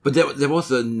 But there was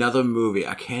another movie,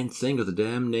 I can't think of the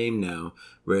damn name now,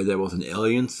 where there was an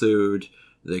alien suit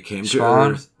that came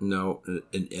Spawn? to Earth. No,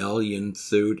 an alien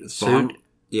suit. Spawn?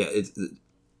 Yeah, it's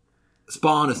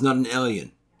Spawn is not an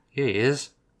alien. Yeah, he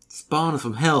is. Spawn is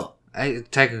from hell.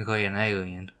 Technically an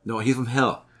alien. No, he's from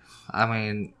hell. I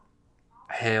mean,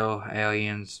 hell,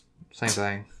 aliens, same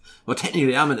thing. Well,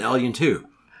 technically, I'm an alien too.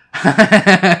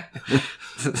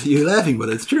 You're laughing, but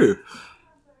it's true.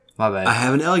 My bad. I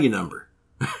have an alien number.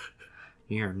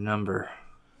 Your number.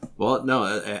 Well, no,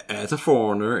 as a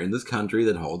foreigner in this country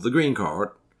that holds the green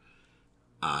card,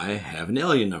 I have an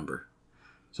alien number.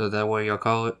 So is that what y'all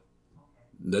call it?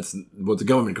 That's what the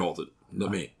government calls it,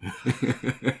 not me.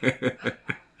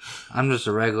 I'm just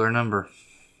a regular number.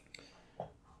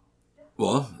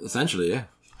 Well, essentially, yeah.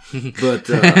 But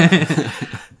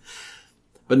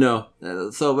but no.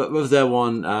 So with that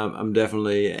one, I'm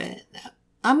definitely.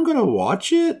 I'm gonna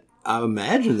watch it. I would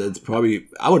imagine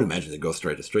it goes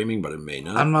straight to streaming, but it may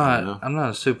not. I'm not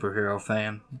a superhero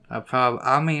fan. I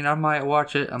might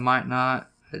watch it. I might not.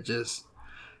 It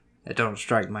don't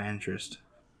strike my interest.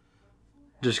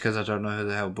 Just because I don't know who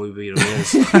the hell Blue Beetle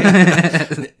is.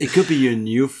 It could be your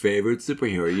new favorite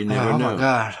superhero. You never know. Oh my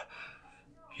god.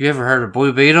 You ever heard of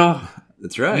Blue Beetle?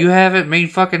 That's right. You haven't? Me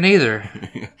fucking neither.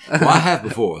 Well, I have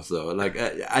before. So, like,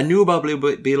 I knew about Blue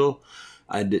Beetle.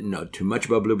 I didn't know too much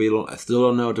about Blue Beetle. I still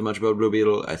don't know too much about Blue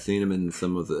Beetle. I've seen him in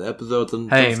some of the episodes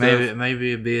and hey, stuff.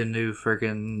 maybe it'd be a new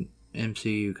freaking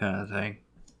MCU kind of thing.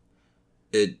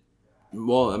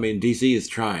 Well, I mean, DC is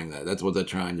trying that. That's what they're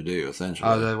trying to do, essentially.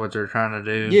 Oh, that's what they're trying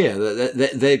to do? Yeah,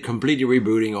 they're completely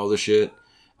rebooting all the shit.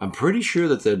 I'm pretty sure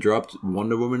that they dropped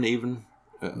Wonder Woman even.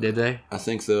 Did they? I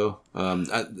think so.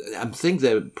 I think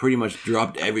they pretty much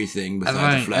dropped everything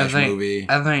besides the Flash movie.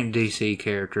 I think DC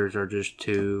characters are just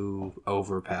too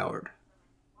overpowered.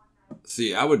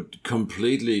 See, I would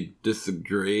completely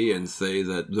disagree and say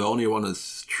that the only one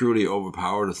that's truly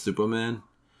overpowered is Superman.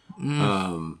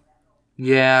 No.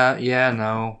 Yeah.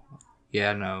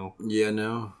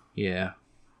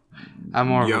 I'm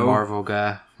more of a Marvel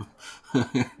guy.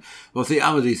 Well, see,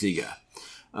 I'm a DC guy.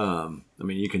 I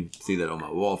mean, you can see that on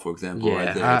my wall, for example,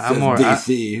 right there. I'm more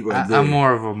DC right there. I'm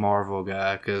more of a Marvel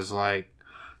guy because, like,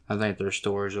 I think their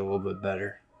stories are a little bit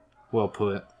better. Well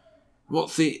put. Well,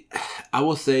 see, I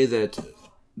will say that,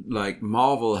 like,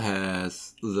 Marvel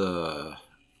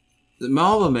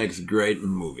Marvel makes great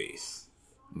movies,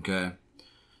 okay?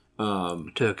 To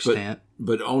an extent.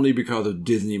 But only because of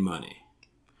Disney money.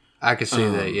 I can see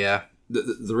that, yeah.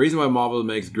 The reason why Marvel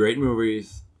makes great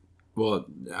movies,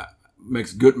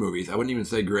 makes good movies, I wouldn't even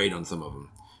say great on some of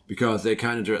them, because they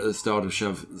kind of start to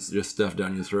shove just stuff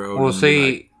down your throat. Well,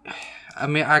 see, I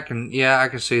mean, I can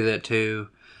see that too,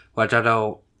 which I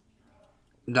don't.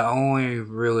 The only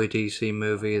really DC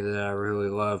movie that I really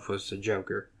loved was The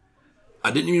Joker.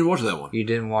 I didn't even watch that one. You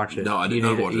didn't watch it? No, I did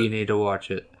not watch it. You need to watch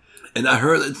it. And I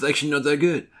heard it's actually not that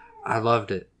good. I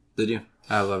loved it. Did you?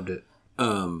 I loved it.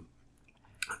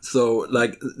 So,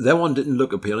 like, that one didn't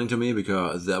look appealing to me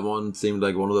because that one seemed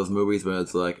like one of those movies where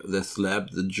it's like they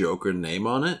slapped the Joker name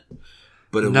on it,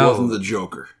 but it wasn't the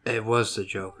Joker. It was the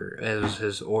Joker. It was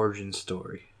his origin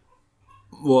story.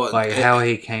 Well, like how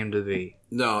he came to be.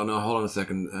 No, hold on a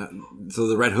second. So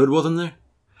the Red Hood wasn't there?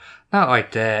 Not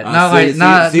like that. Not like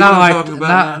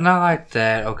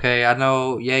that. Okay, I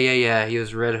know. Yeah. He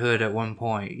was Red Hood at one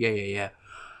point. Yeah.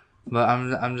 But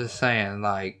I'm just saying,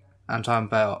 like, I'm talking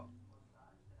about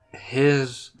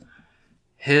his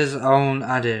own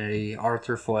identity,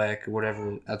 Arthur Fleck,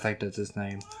 whatever. I think that's his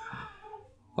name.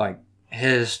 Like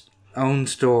his own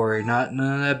story, not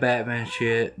none of that Batman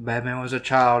shit. Batman was a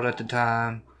child at the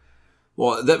time.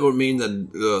 Well, that would mean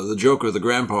that the Joker is the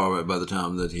grandpa by the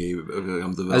time that he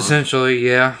becomes the villain. Essentially,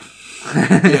 yeah.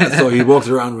 Yeah, so he walks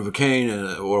around with a cane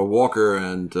or a walker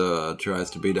and tries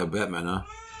to beat up Batman, huh?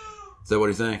 Is that what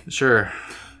he's saying? Sure.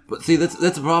 But see, that's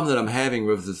the problem that I'm having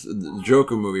with this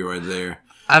Joker movie right there.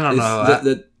 I don't know.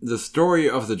 That the story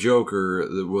of the Joker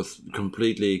was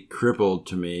completely crippled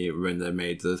to me when they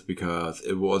made this because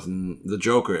it wasn't the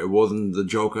Joker. It wasn't the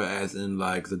Joker as in,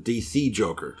 like, the DC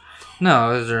Joker.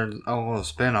 No, it was their own little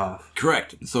spinoff.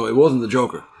 Correct. So it wasn't the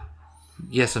Joker.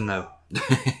 Yes and no.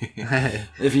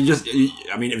 If you just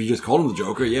call him the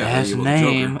Joker, yeah. It has a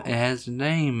name. It has a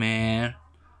name, man.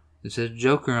 It says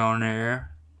Joker on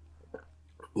there.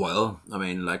 Well, I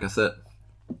mean, like I said,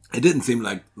 it didn't seem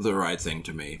like the right thing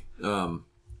to me.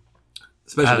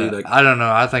 Especially I don't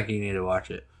know. I think you need to watch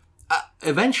it.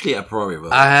 Eventually, I probably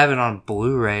will. I have it on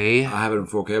Blu-ray. I have it on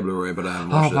 4K Blu-ray, but I haven't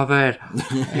watched it. Oh, my bad.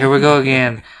 Here we go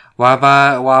again. Why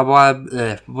buy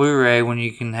Blu-ray when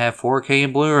you can have 4K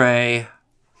and Blu-ray?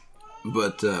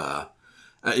 But, I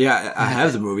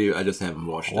have the movie. I just haven't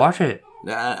watched it. Watch it.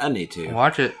 I need to.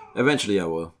 Watch it. Eventually, I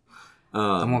will.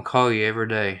 I'm gonna call you every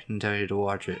day and tell you to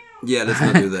watch it. Yeah, let's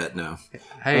not do that now.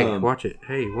 Hey, watch it.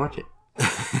 Hey, watch it.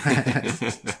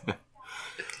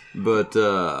 But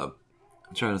I'm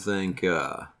trying to think.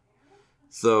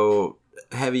 So,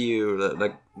 have you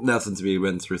like now since we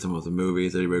went through some of the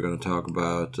movies that we're going to talk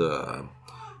about?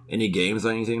 Any games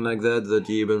or anything like that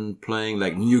you've been playing?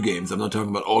 Like new games. I'm not talking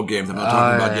about all games. I'm not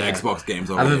talking about the Xbox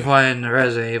games. I've been playing the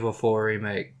Resident Evil 4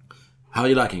 remake. How are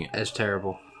you liking it? It's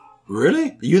terrible.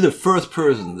 Really? You're the first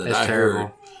person that I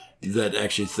terrible. heard that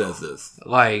actually says this.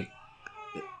 Like,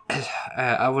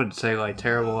 I wouldn't say like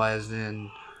terrible as in,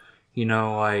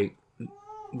 like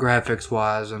graphics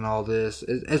wise and all this.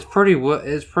 It's pretty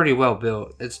well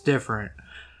built. It's different.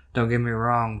 Don't get me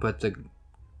wrong, but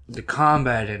the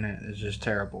combat in it is just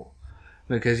terrible.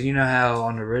 Because you know how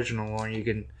on the original one you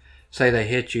can say they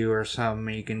hit you or something,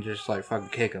 and you can just like fucking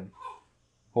kick them,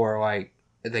 or like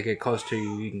if they get close to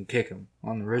you, you can kick them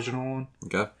on the original one.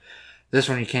 Okay. This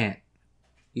one you can't.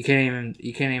 You can't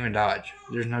even dodge.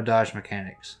 There's no dodge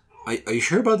mechanics. Are you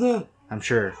sure about that? I'm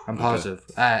sure. I'm positive.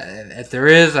 If there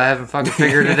is, I haven't fucking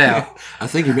figured it out. I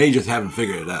think you may just haven't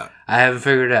figured it out. I haven't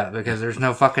figured it out because there's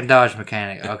no fucking dodge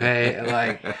mechanic, okay?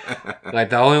 Like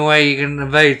the only way you can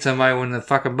evade somebody when the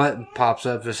fucking button pops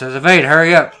up that says evade,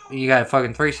 hurry up. You got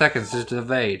fucking 3 seconds just to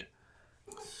evade.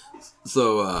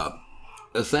 So,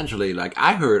 essentially, like,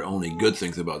 I heard only good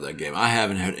things about that game. I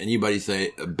haven't heard anybody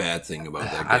say a bad thing about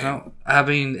that game. I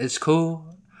mean, it's cool.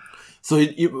 So,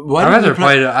 I'd rather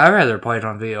play it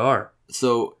on VR.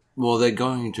 So, well, they're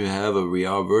going to have a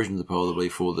VR version supposedly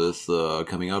for this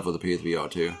coming out for the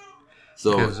PSVR too.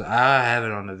 So, because I have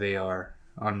it on the VR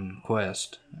on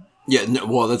Quest. Yeah, no,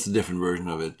 well, that's a different version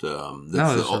of it. That's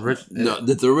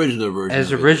the original version.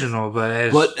 It's original,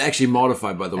 but actually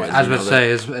modified, by the way. I was about to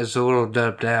say it's a little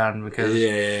dubbed down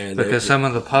because some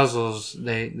of the puzzles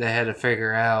they had to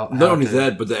figure out. Not only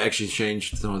that, but they actually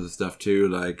changed some of the stuff too.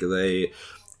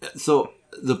 So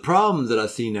the problem that I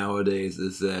see nowadays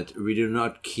is that we do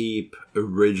not keep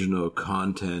original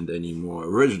content anymore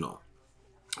original.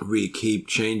 We keep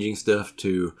changing stuff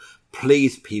to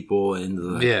please people and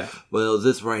well,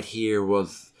 this right here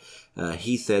was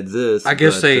he said this. I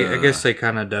guess they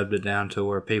kind of dubbed it down to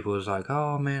where people was like,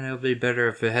 oh man, it would be better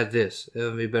if it had this. It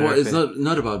would be better. Well, it's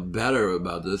not about better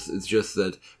about this. It's just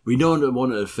that we don't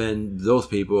want to offend those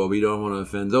people, or we don't want to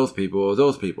offend those people or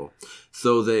those people.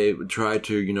 So they try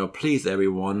to please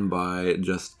everyone by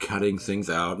just cutting things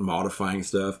out, modifying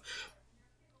stuff.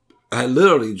 I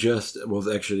literally just was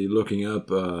actually looking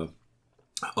up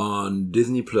on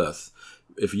Disney Plus.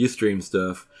 If you stream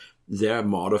stuff, there are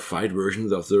modified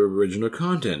versions of the original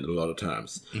content a lot of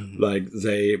times. Mm-hmm. Like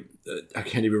I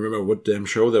can't even remember what damn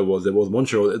show there was. There was one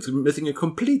show that's missing a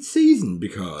complete season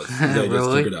because they just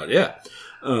took it out. Yeah,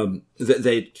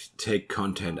 they take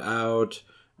content out.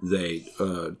 They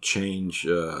change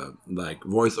like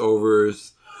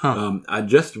voiceovers. Huh. I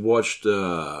just watched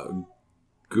Goof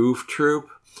Troop.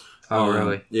 Oh,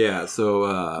 really? Yeah, so...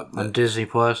 on Disney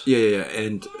Plus? Yeah,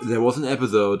 and there was an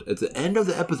episode, at the end of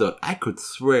the episode, I could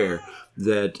swear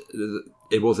that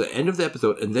it was the end of the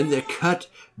episode, and then they cut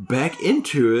back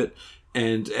into it,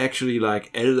 and actually,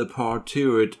 like, added a part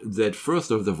to it that first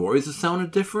of the voices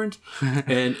sounded different,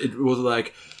 and it was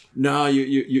like... No,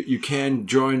 you can't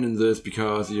join in this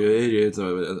because you're idiots.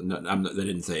 Or, they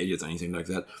didn't say idiots or anything like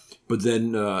that. But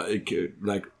then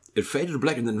it faded to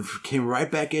black and then came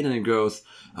right back in and it goes,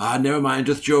 never mind,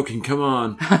 just joking, come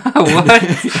on. What?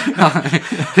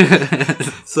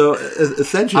 So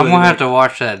essentially, I'm gonna have to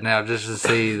watch that now just to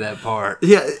see that part.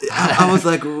 Yeah, I was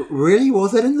like, really?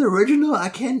 Was that in the original? I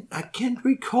can't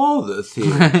recall this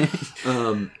here.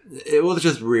 It was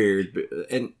just weird,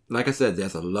 and like I said,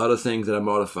 there's a lot of things that are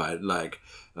modified. Like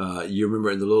you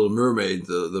remember in the Little Mermaid,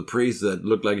 the priest that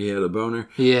looked like he had a boner.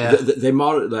 Yeah, they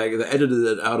edited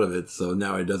it out of it, so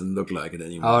now it doesn't look like it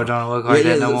anymore. Oh, it don't look like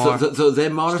that no more. So they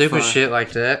modify stupid shit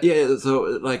like that. Yeah,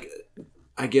 so like.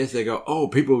 I guess they go, oh,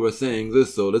 people were saying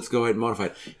this, so let's go ahead and modify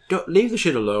it. Don't leave the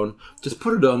shit alone. Just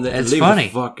put it on there and leave the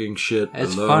fucking shit alone.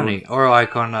 It's funny. Or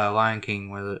like on Lion King,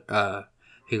 where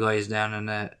he lays down in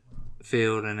that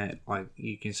field and it, like,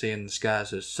 you can see in the sky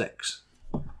says sex.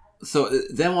 So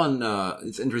that one,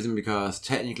 it's interesting because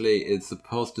technically it's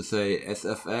supposed to say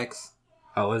SFX.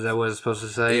 Oh, is that what it's supposed to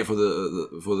say? Yeah, for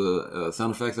the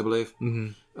sound effects, I believe.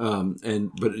 Mm-hmm.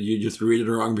 But you just read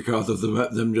it wrong because of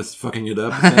them just fucking it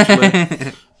up,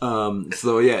 essentially.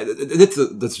 So yeah,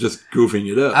 that's just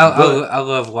goofing it up. I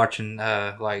love watching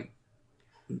like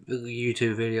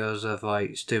YouTube videos of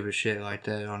like stupid shit like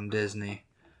that on Disney.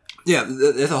 Yeah,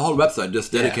 there's a whole website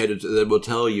just dedicated to that will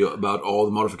tell you about all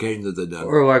the modifications that they've done.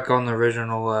 Or like on the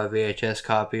original VHS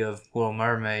copy of Little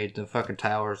Mermaid, the fucking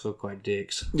towers look like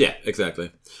dicks. Yeah,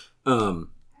 exactly.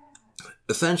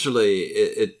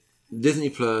 Essentially, Disney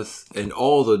Plus and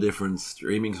all the different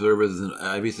streaming services and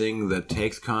everything that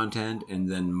takes content and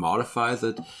then modifies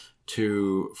it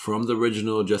from the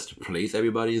original just to please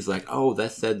everybody is like, oh,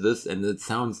 that said this and it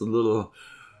sounds a little,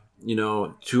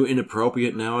 too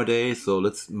inappropriate nowadays, so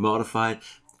let's modify it.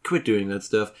 Quit doing that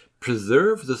stuff.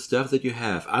 Preserve the stuff that you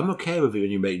have. I'm okay with it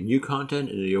when you make new content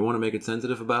and you want to make it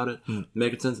sensitive about it.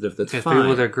 Make it sensitive. That's fine. Because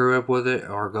people that grew up with it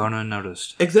are going to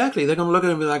notice. Exactly. They're going to look at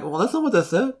it and be like, well, that's not what that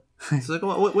said. It's like,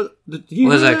 what what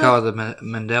is that called? The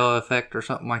Mandela effect or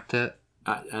something like that?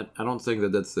 I don't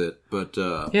think that's it, but...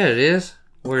 yeah, it is.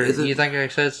 Where you think they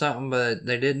said something, but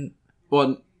they didn't?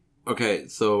 Well, okay,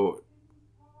 so...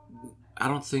 I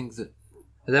don't think that...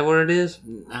 Is that what it is?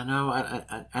 I know.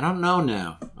 I don't know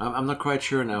now. I'm not quite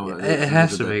sure now. It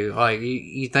has to be. Like,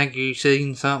 you think you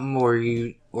seen something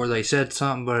or they said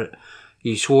something, but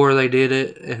you swore they did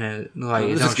it, and it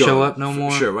don't show up no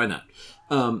more? Sure, why not?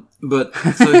 But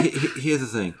so here's the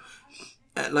thing.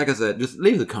 Like I said, just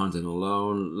leave the content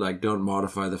alone. Like, don't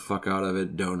modify the fuck out of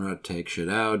it. Do not take shit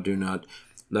out. Do not,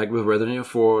 like with Resident Evil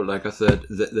 4. Like I said,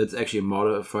 that's actually a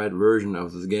modified version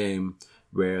of this game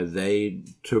where they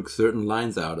took certain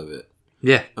lines out of it.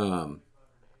 Yeah.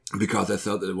 Because I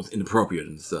felt that it was inappropriate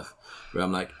and stuff. But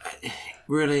I'm like,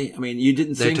 really? I mean, you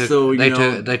didn't think so.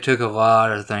 They took a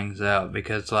lot of things out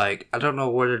because, like, I don't know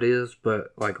what it is,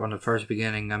 but like on the first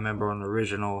beginning, I remember on the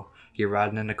original, you're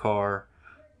riding in the car,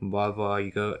 blah blah.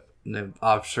 You go, the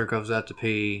officer goes out to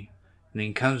pee, and then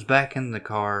he comes back in the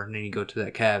car, and then you go to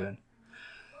that cabin.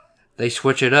 They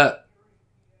switch it up.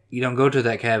 You don't go to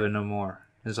that cabin no more.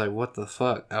 It's like, what the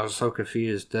fuck? I was so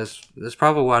confused. That's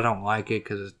probably why I don't like it,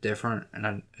 because it's different,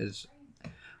 and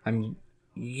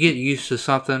you get used to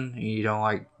something and you don't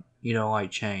like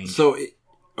change. So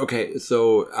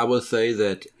I will say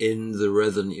that in the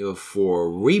Resident Evil 4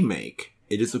 remake,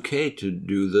 it is okay to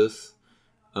do this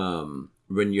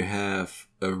when you have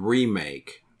a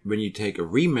remake. When you take a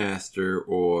remaster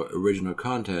or original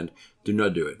content, do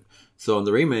not do it. So on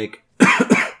the remake,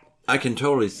 I can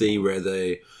totally see where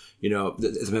they... as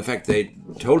a matter of fact, they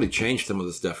totally changed some of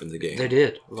the stuff in the game. They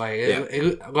did. Like,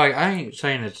 I ain't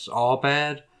saying it's all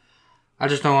bad. I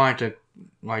just don't like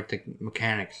the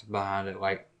mechanics behind it.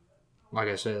 Like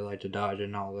I said, like the dodge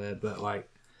and all that. But like,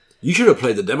 you should have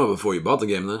played the demo before you bought the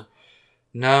game, then.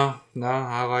 No,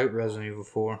 I like Resident Evil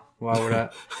 4. Why would I?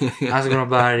 I was gonna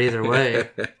buy it either way.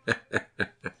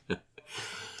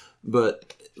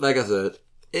 But like I said,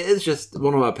 it's just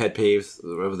one of my pet peeves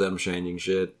of them changing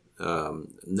shit.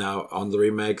 Now on the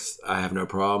remakes, I have no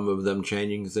problem with them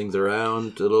changing things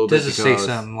around a little bit. Just to see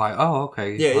something like, oh,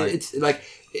 okay. Yeah, it's like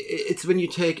it's when you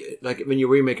take when you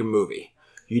remake a movie,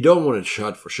 you don't want it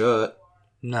shot for shot.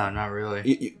 No, not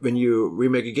really. When you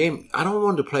remake a game, I don't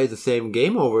want to play the same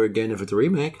game over again if it's a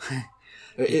remake.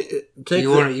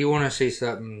 You want to see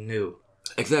something new.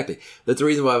 Exactly. That's the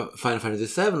reason why Final Fantasy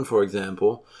VII, for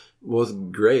example, was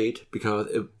great, because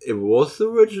it was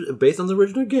based on the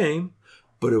original game.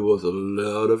 But it was a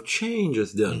lot of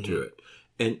changes done to it.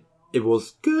 And it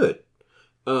was good.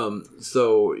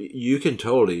 So you can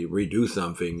totally redo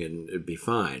something and it'd be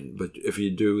fine. But if you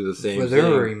do the same thing... But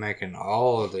they're remaking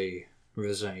all of the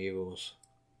Resident Evils.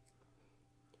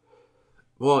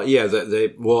 Well, yeah.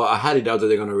 I highly doubt that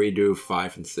they're going to redo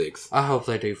 5 and 6. I hope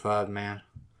they do 5, man.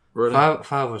 Really?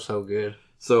 5 was so good.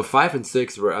 So 5 and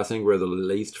 6 were the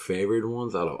least favorite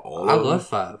ones out of all of them. I love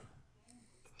 5.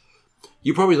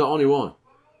 You're probably the only one.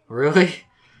 Really?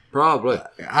 Probably.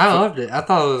 I loved it. I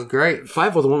thought it was great.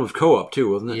 5 was the one with co-op too,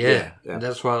 wasn't it? Yeah.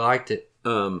 That's why I liked it.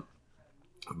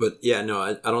 But yeah, no,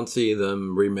 I don't see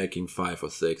them remaking 5 or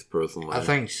 6 personally. I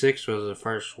think 6 was the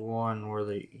first one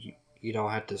where you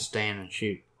don't have to stand and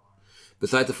shoot.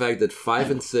 Besides the fact that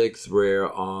 5 and 6 were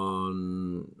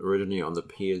originally on the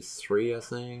PS3, I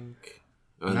think,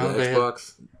 on the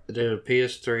Xbox. They were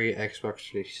PS3, Xbox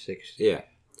 360. Yeah.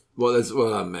 Well, that's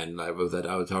what I meant. Like, was that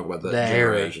I would talk about that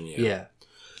generation. Yeah.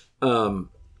 And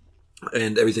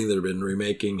everything that have been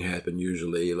remaking has been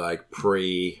usually like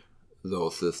pre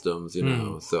those systems,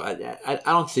 So I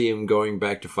don't see them going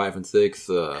back to 5 and 6.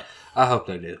 I hope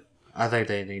they do. I think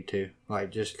they need to.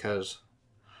 Like, just because,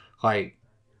 like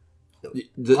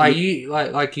you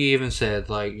even said,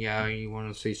 like, you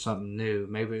want to see something new.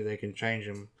 Maybe they can change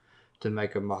them to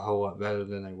make them a whole lot better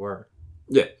than they were.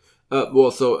 Yeah.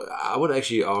 Well, so I would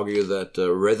actually argue that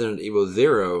Resident Evil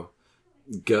 0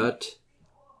 got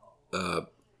a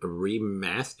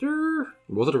remaster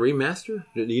Was it a remaster?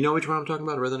 Do you know which one I'm talking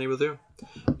about? Resident Evil 0?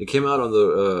 It came out on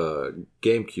the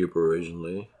GameCube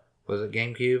originally. Was it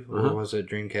GameCube or was it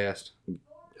Dreamcast?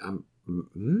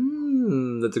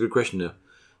 That's a good question now.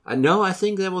 I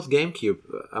think that was GameCube.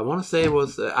 I want to say it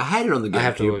was... I had it on the GameCube. I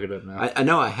have to look it up now. I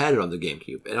know I had it on the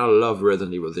GameCube, and I loved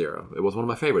Resident Evil 0. It was one of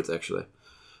my favorites, actually.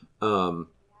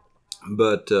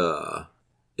 But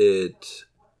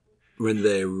when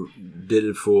they did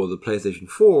it for the PlayStation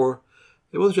 4,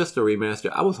 it was just a remaster.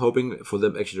 I was hoping for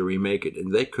them actually to remake it,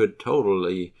 and they could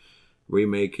totally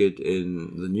remake it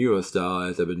in the newer style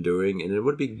as they've been doing, and it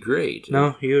would be great.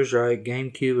 No, he was right.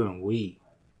 GameCube and Wii.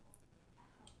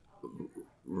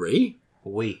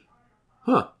 Wii?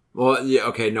 Huh. Well, yeah,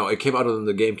 okay, no, it came out on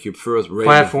the GameCube first.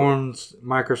 Platforms,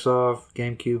 Microsoft,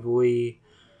 GameCube, Wii,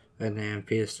 and then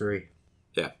PS3.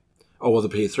 Yeah. Oh, was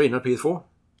it PS3, not PS4?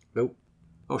 Nope.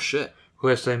 Oh, shit.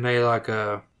 Plus, they made like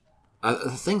a... I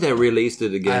think they released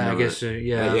it again. I guess,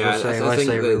 I think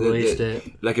they released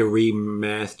it. Like a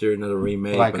remaster, not a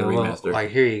remake, like but a remaster. Like,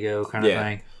 here you go kind of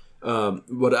thing.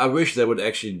 But I wish they would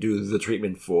actually do the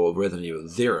treatment for Resident Evil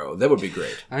 0. That would be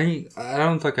great. I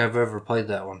don't think I've ever played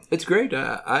that one. It's great.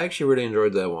 I actually really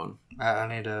enjoyed that one. I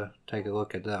need to take a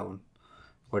look at that one.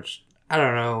 Which, I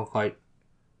don't know, like,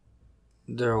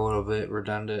 they're a little bit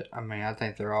redundant. I mean, I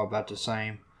think they're all about the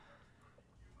same.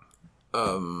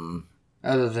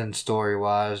 Other than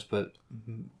story-wise, but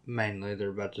mainly they're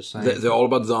about the same. They're all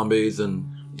about zombies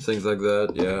and things like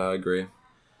that. Yeah, I agree.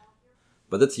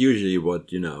 But that's usually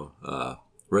what,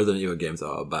 Resident Evil games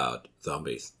are about,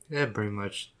 zombies. Yeah, pretty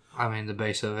much. I mean, the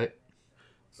base of it.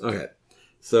 Okay.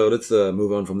 So let's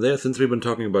move on from there. Since we've been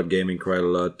talking about gaming quite a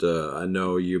lot, I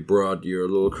know you brought your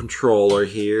little controller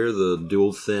here, the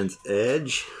DualSense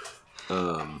Edge.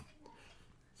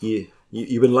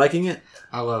 You've been liking it?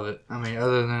 I love it. I mean,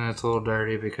 other than it's a little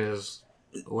dirty because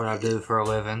what I do for a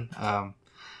living.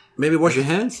 Maybe wash your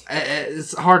hands?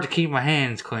 It's hard to keep my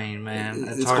hands clean, man.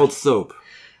 It's called soap.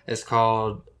 It's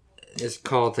called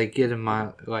they get in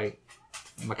my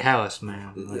callus,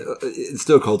 man. It's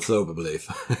still called soap, I believe.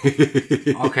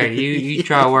 Okay, you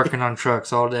try working on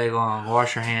trucks all day long.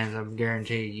 Wash your hands. I'm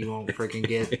guaranteed you won't freaking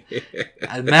get the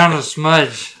amount of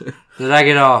smudge that I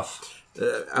get off.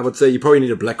 I would say you probably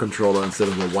need a black controller instead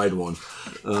of a white one.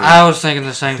 I was thinking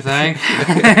the same thing.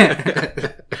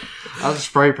 I'll just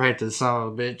spray paint this son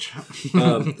of a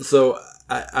bitch. So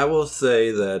I will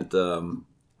say that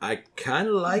I kind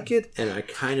of like it and I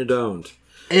kind of don't.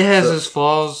 It has its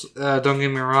flaws. Don't get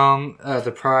me wrong.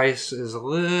 The price is a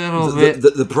little bit.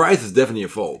 The price is definitely a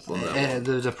fault on that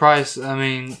one. The price, I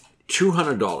mean,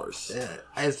 $200.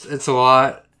 It's a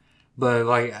lot, but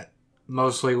like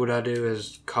mostly what I do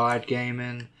is COD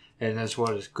gaming, and that's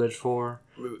what it's good for.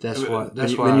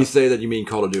 When you say that, you mean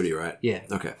Call of Duty, right? Yeah.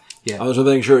 Okay. Yeah. I was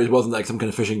making sure it wasn't like some kind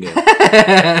of fishing game.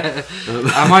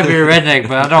 I might be a redneck,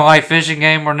 but I don't like fishing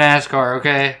game or NASCAR,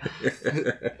 okay?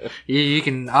 You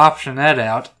can option that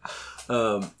out.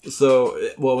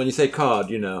 When you say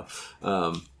COD,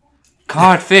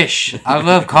 cod fish. I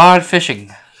love cod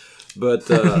fishing. But,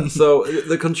 so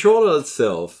the controller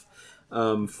itself,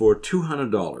 for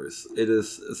 $200, it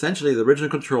is essentially the original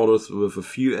controllers with a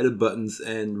few added buttons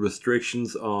and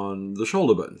restrictions on the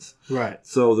shoulder buttons. Right.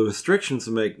 So the restrictions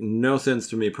make no sense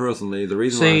to me personally. The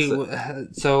reason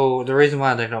the reason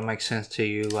why they don't make sense to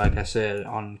you, like I said,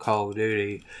 on Call of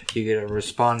Duty, you get a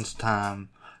response time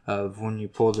of when you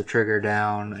pull the trigger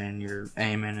down and you're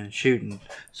aiming and shooting.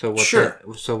 So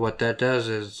what that does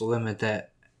is limit that.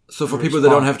 So for people that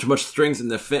don't have too much strings in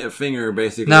their finger,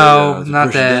 basically... No,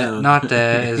 not that. Not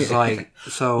that. It's like...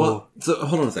 So... Well, so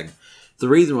hold on a second. The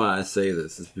reason why I say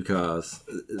this is because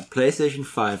PlayStation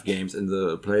 5 games and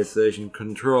the PlayStation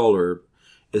controller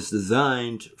is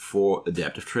designed for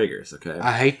adaptive triggers, okay?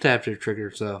 I hate adaptive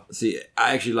triggers, though. See,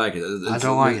 I actually like it. I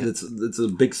don't like it. It's a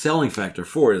big selling factor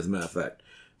for it, as a matter of fact.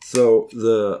 So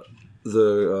the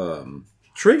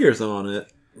triggers on it,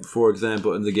 for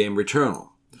example, in the game Returnal,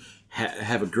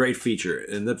 have a great feature,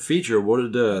 and that feature, what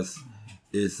it does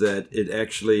is that it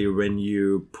actually, when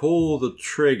you pull the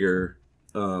trigger,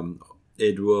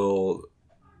 it will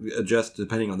adjust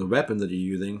depending on the weapon that you're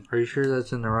using. Are you sure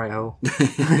that's in the right hole?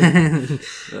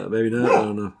 Maybe not, I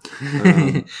don't know.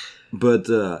 But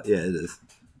yeah, it is.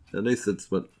 At least it's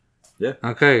what. Yeah.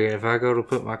 Okay, if I go to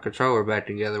put my controller back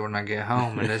together when I get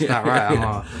home and it's not right,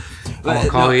 I'm gonna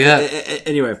call you up.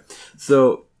 Anyway,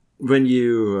 so when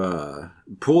you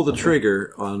pull the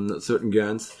trigger on certain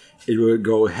guns, it will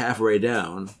go halfway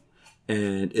down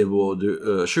and it will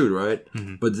do shoot, right?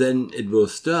 Mm-hmm. But then it will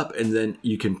stop and then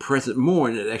you can press it more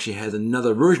and it actually has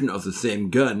another version of the same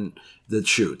gun that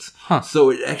shoots. Huh. So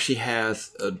it actually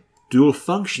has a dual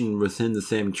function within the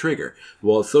same trigger.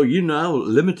 Well, so you're now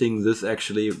limiting this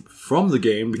actually from the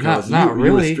game because not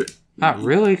really,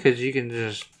 because you can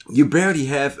just. You barely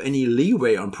have any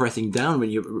leeway on pressing down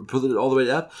when you put it all the way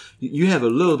up. You have a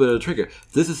little bit of trigger.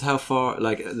 This is how far,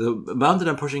 like the amount that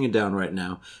I'm pushing it down right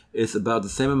now is about the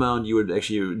same amount you would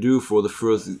actually do for the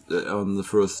first on the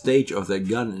first stage of that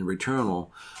gun in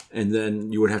Returnal, and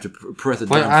then you would have to press it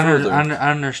down further.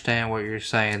 I understand what you're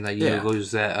saying, that you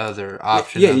lose that other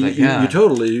option. You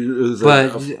totally lose a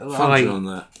function on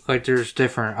that. Like there's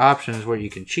different options where you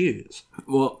can choose.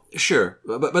 Well, sure,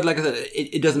 but like I said,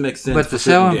 it doesn't make sense. But the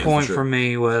selling point for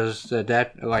me was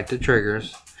that like the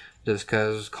triggers, just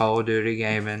because Call of Duty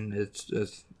gaming, it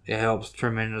helps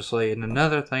tremendously. And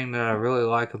another thing that I really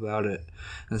like about it,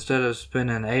 instead of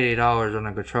spending $80 on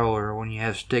a controller when you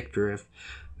have stick drift,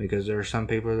 because there are some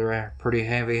people that are pretty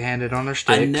heavy-handed on their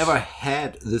sticks. I never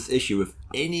had this issue with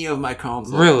any of my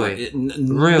consoles. Really?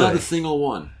 Really? Not a single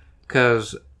one.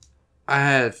 Because I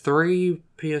had 3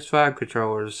 PS5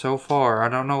 controllers so far. I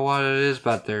don't know what it is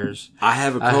about theirs. I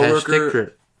have a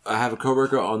coworker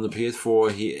on the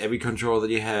PS4. Every controller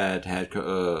that he had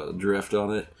drift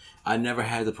on it. I never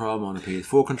had the problem on a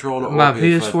PS4 controller. My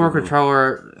PS4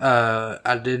 controller,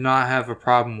 I did not have a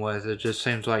problem with. It just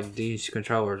seems like these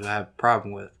controllers I have a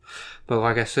problem with. But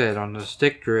like I said, on the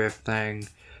stick drift thing,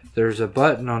 there's a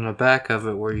button on the back of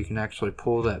it where you can actually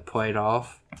pull that plate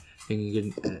off, and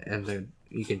you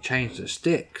can change the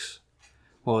sticks.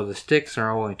 Well, the sticks are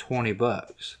only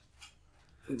 $20.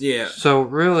 Yeah. So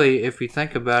really, if you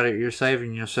think about it, you're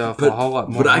saving yourself a whole lot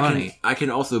more money. I can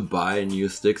also buy new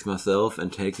sticks myself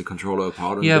and take the controller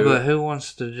apart. And but who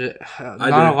wants to?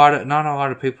 Not a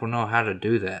lot of people know how to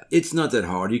do that. It's not that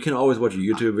hard. You can always watch a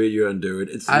YouTube video and do it.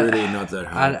 It's really not that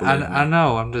hard. I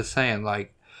know. I'm just saying,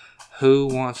 like, who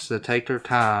wants to take their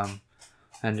time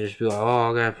and just be like,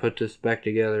 oh, I gotta put this back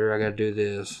together. I gotta do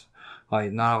this.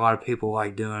 Like, not a lot of people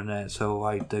like doing that. So,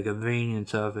 like, the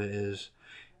convenience of it is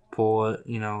pull it,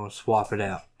 swap it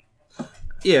out.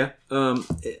 Yeah,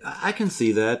 I can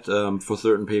see that for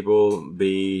certain people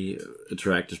be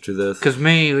attractive to this. Because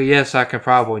me, yes, I can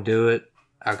probably do it.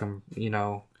 I can,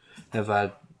 if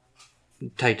I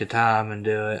take the time and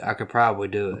do it, I could probably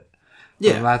do it.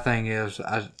 Yeah. But my thing is,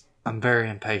 I'm very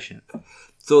impatient.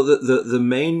 So the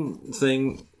main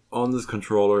thing on this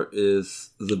controller is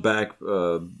the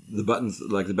buttons,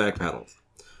 like the back paddles,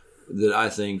 that I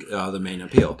think are the main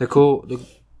appeal.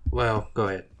 Well, go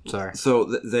ahead. Sorry. So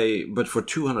but for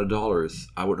 $200,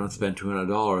 I would not spend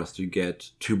 $200 to get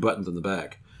 2 buttons on the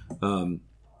back.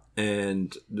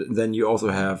 And then you also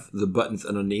have the buttons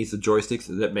underneath the joysticks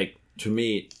that make, to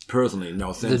me, personally,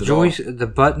 no sense at all. The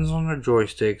buttons on the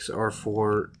joysticks are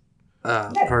for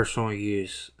personal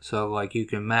use. So, like, you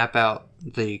can map out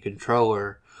the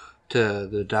controller to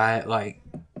the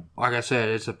like I said,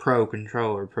 it's a pro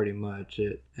controller pretty much.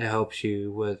 It helps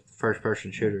you with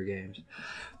first-person shooter games.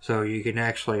 So you can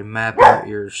actually map out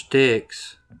your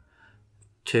sticks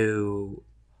to,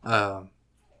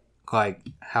 like,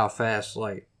 how fast,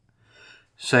 like,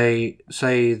 say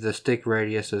the stick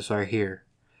radius is right here.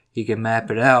 You can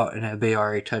map it out and it'll be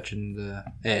already touching the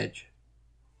edge.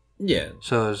 Yeah.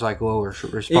 So it's like lower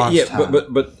response time.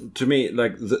 But to me,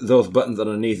 like, those buttons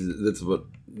underneath, that's what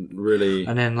really...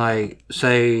 And then, like,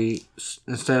 say,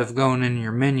 instead of going in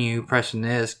your menu, pressing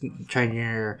this, changing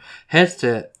your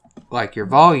headset, like your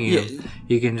volume,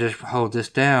 you can just hold this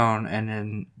down, and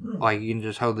then, like, you can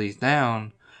just hold these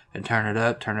down and turn it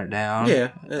up, turn it down. Yeah,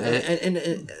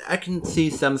 and I can see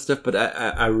some stuff, but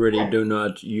I really do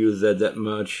not use that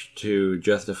much to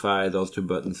justify those 2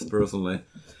 buttons personally.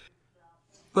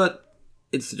 But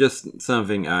it's just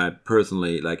something I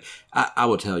personally, like, I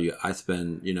will tell you, I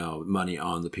spend, money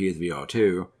on the PSVR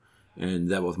 2, and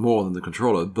that was more than the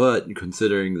controller, but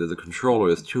considering that the controller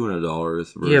is $200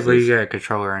 versus... Yeah, but you got a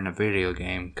controller in a video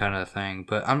game kind of thing.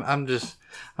 But I'm just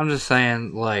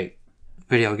saying, like,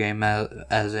 video game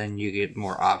as in you get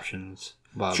more options.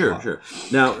 Blah, sure, blah. Sure.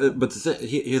 Now, but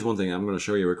here's one thing I'm going to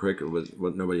show you real quick,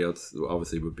 what nobody else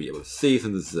obviously would be able to see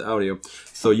since this is audio.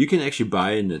 So you can actually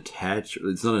buy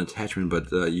it's not an attachment, but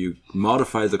you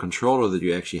modify the controller that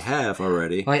you actually have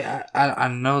already. Like, I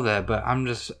know that, but I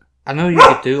know you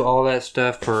could do all that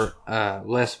stuff for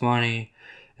less money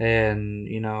and,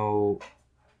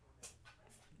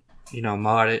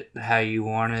 mod it how you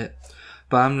want it.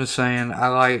 But I'm just saying, I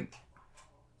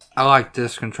like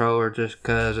this controller just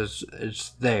because it's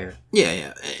there.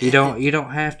 Yeah. You don't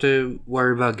have to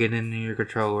worry about getting into your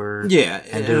controller. Yeah,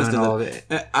 and doing all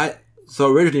that.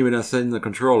 So originally when I seen the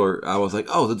controller, I was like,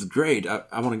 "Oh, that's great!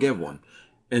 I want to get one."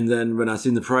 And then when I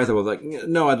seen the price, I was like,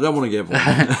 "No, I don't want to get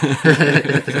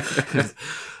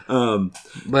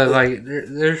But like,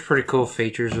 there's pretty cool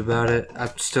features about it.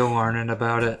 I'm still learning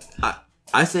about it.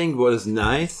 I think what is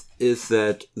nice is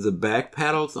that the back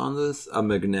paddles on this are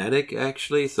magnetic,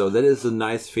 actually. So that is a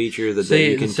nice feature that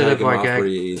you can take them off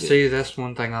pretty easy. See, that's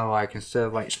one thing I like. Instead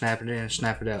of like snap it in,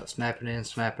 snap it out, snap it in,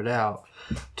 snap it out,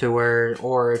 to where,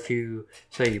 or if you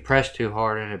say you press too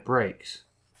hard and it breaks,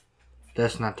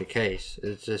 that's not the case.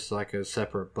 It's just like a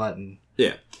separate button.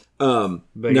 Yeah. But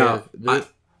now,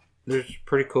 there's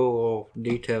pretty cool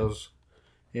details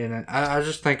in it. I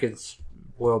just think it's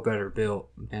well better built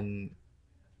than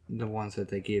the ones that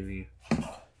they give you.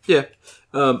 Yeah.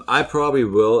 I probably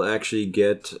will actually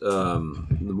get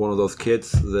one of those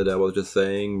kits that I was just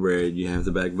saying where you have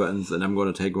the back buttons, and I'm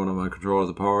going to take one of my controllers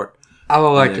apart. I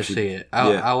would like to see it.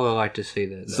 I would like to see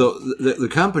that. Though. So the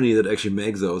company that actually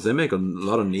makes those, they make a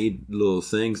lot of neat little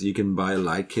things. You can buy a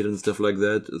light kit and stuff like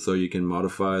that, so you can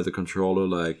modify the controller,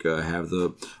 like have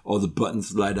all the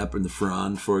buttons light up in the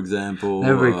front, for example.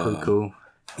 That'd be pretty cool.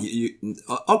 You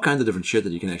all kinds of different shit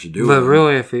that you can actually do. But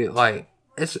really, if you like,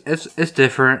 it's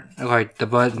different. Like the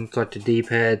buttons, like the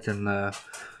D-pads and the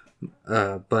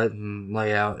button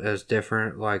layout is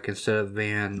different. Like instead of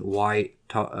being white,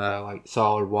 like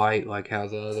solid white, like how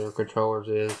the other controllers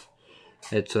is,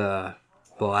 it's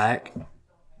black.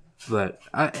 But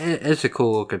it's a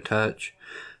cool looking touch.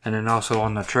 And then also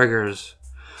on the triggers,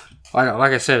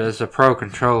 like I said, it's a pro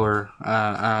controller.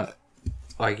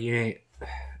 Like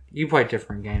you play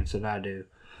different games than I do,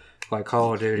 like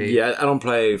Call of Duty. Yeah, I don't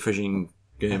play fishing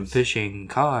games. Fishing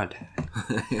COD.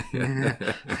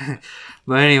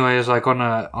 But anyways, like on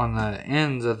the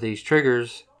ends of these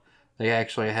triggers, they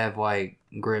actually have like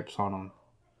grips on them,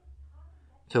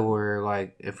 to where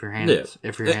like if your hands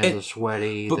are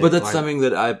sweaty. But that's like, something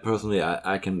that I personally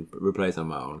I can replace on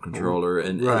my own controller,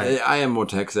 and right. I am more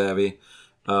tech savvy.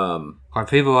 Like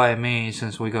people like me,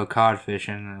 since we go cod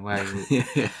fishing, like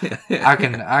I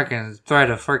can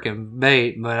thread a freaking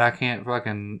bait, but I can't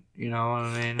fucking, you know what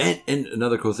I mean. And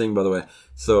another cool thing, by the way.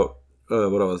 So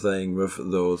what I was saying with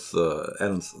those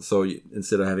add-ons. So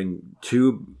instead of having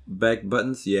 2 back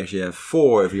buttons, you actually have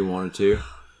 4 if you wanted to.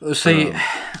 See,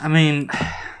 I mean,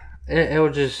 it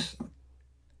would just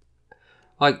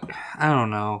like I don't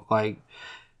know, like.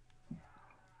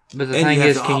 But the thing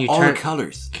is, can you turn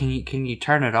colors? Can you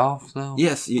turn it off though?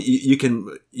 Yes, you can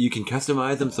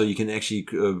customize them, so you can actually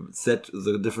set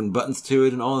the different buttons to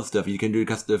it and all that stuff. You can do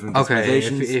different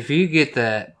customizations. Okay, if you get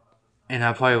that and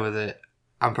I play with it,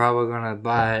 I'm probably gonna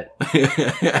buy it.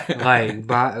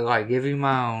 Give you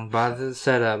my own, buy the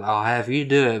setup. I'll have you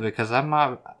do it because I'm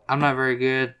not very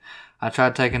good. I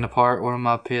tried taking apart one of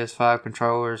my PS5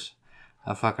 controllers.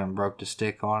 I fucking broke the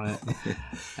stick on it,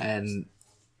 and.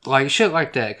 Like, shit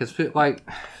like that, because, like...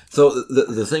 So,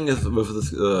 the thing is, with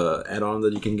this add-on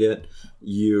that you can get,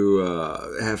 you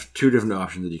have 2 different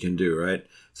options that you can do, right?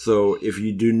 So, if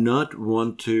you do not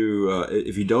want to...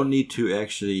 if you don't need to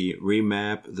actually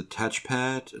remap the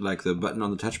touchpad, like the button on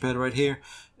the touchpad right here,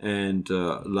 and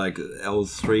like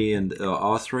L3 and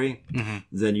R3,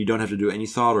 then you don't have to do any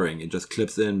soldering. It just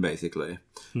clips in, basically.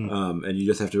 And you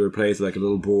just have to replace, like, a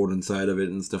little board inside of it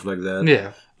and stuff like that.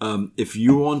 Yeah. If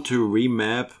you want to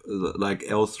remap like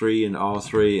L3 and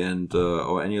R3 and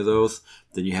or any of those,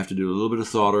 then you have to do a little bit of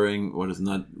soldering. What is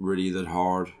not really that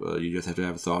hard. You just have to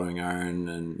have a soldering iron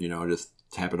and just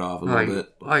tap it off a little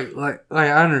bit. Like I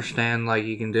understand like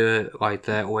you can do it like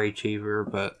that way cheaper,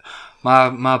 but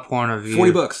my point of view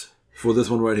 $40 for this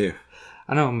one right here.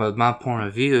 I know, but my point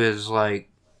of view is like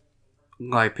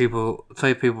people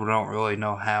don't really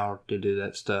know how to do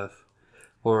that stuff.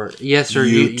 Or yes,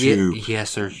 there's YouTube.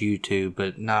 Yes, there's YouTube,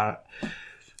 but not.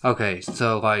 Okay,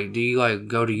 so like, do you like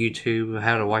go to YouTube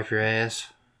how to wipe your ass?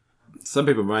 Some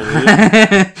people might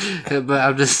do. But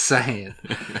I'm just saying,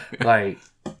 like,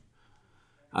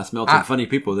 I smelled some funny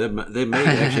people. They may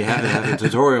actually have a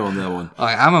tutorial on that one.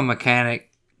 Like, I'm a mechanic.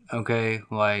 Okay,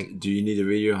 like, do you need a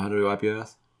video on how to wipe your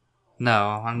ass? No,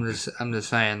 I'm just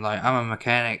saying, like, I'm a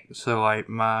mechanic, so like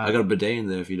I got a bidet in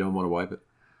there if you don't want to wipe it.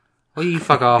 Well, you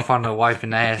fuck off on the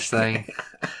wiping ass thing.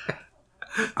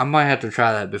 I might have to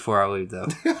try that before I leave, though.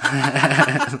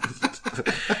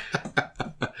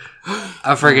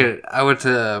 I forget. I went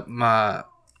to my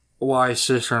wife's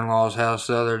sister-in-law's house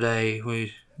the other day.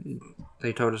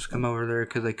 They told us to come over there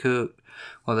because they cooked.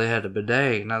 Well, they had a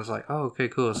bidet, and I was like, "Oh, okay,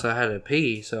 cool." So I had to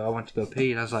pee, so I went to go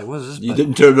pee, and I was like, "What is this button?" You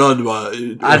didn't turn it on,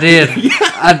 I did.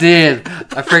 I did.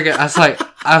 I forget. I was like,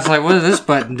 "What does this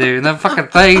button do?" And that fucking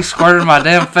thing squirted in my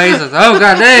damn face. I was like, "Oh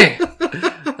god dang!"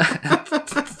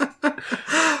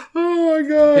 Oh my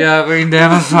god. Yeah, I mean,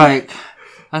 damn, I was like,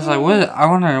 I was like, what? I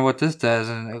wonder what this does.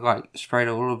 And it like sprayed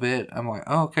a little bit. I'm like,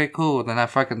 oh, okay, cool. Then I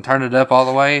fucking turned it up all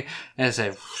the way and it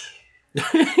said,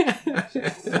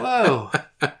 whoa.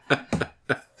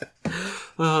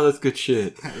 Oh, that's good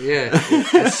shit. Yeah,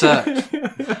 it sucks.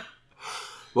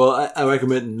 Well, I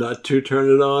recommend not to turn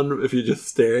it on if you're just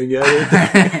staring at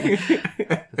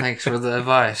it. Thanks for the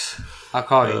advice. I'll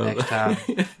call you next time.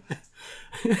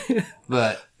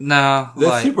 But no,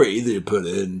 that's super easy to put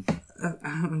in.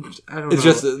 I don't it's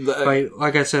know. Just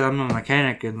like I said, I'm a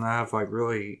mechanic, and I have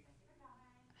really.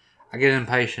 I get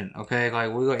impatient. Okay,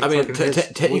 like we like. I mean,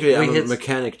 technically, I'm a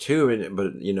mechanic too,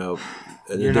 but in a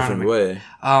different way.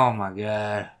 Oh my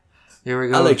god! Here we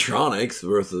go. Electronics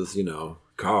versus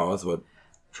cars. What?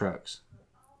 Trucks,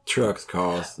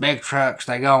 cars. Big trucks.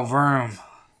 They go vroom.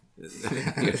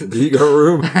 Do you go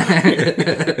room?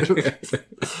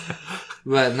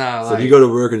 But no, so you go to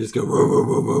work and just go boom, boom,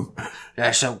 boom, boom.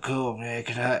 That's so cool, man.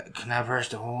 Can I press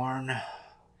the horn?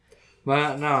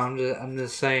 But no, I'm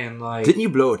just saying, like. Didn't you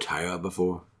blow a tire out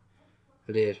before?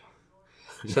 I did.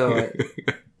 So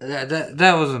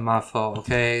that wasn't my fault,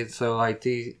 okay? So like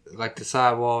the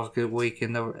sidewalls get weak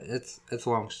and it's a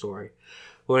long story.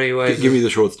 Well, anyways, give me the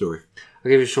short story. I'll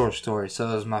give you a short story. So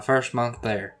it was my first month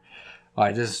there.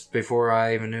 Like this before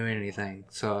I even knew anything.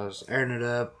 So I was airing it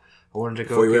up. I wanted to go.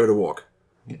 Before you were able to walk.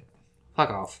 Fuck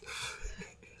off.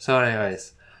 So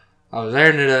anyways, I was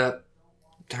airing it up,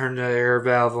 turned the air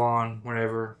valve on,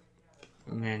 whatever,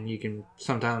 and then you can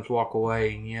sometimes walk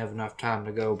away and you have enough time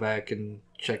to go back and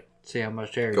check, see how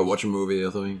much air. Go watch a movie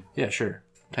or something. Yeah, sure.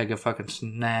 Take a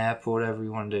fucking nap or whatever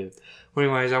you want to do. But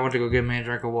anyways, I went to go get me a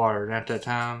drink of water, and at that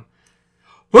time,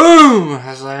 boom! I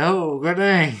was like, oh, good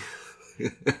dang.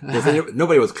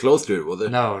 Nobody was close to it, was it?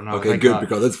 No. Okay, good, God.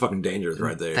 Because that's fucking dangerous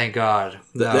right there. Thank God.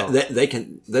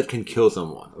 That can kill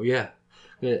someone. Yeah.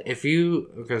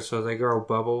 So they grow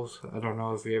bubbles. I don't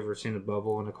know if you ever seen a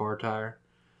bubble in a car tire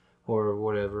or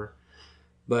whatever.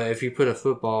 But if you put a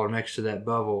football next to that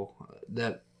bubble,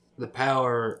 the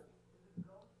power,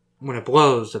 when it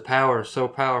blows, the power is so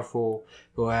powerful,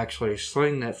 it will actually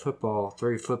sling that football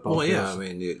 3 football fields. Well, yeah, I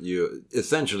mean, you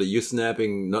essentially, you're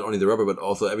snapping not only the rubber, but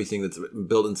also everything that's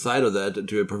built inside of that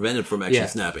to prevent it from actually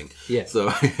snapping. Yeah.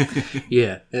 So,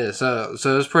 yeah. So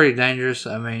it's pretty dangerous.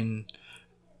 I mean,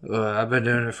 I've been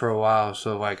doing it for a while,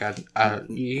 so like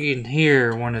you can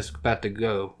hear when it's about to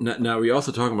go. Now we're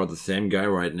also talking about the same guy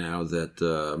right now that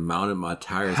mounted my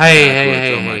tires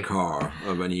on my car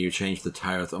when you changed the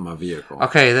tires on my vehicle.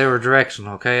 Okay, they were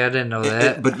directional. Okay, I didn't know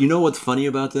that. But you know what's funny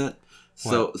about that?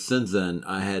 So since then,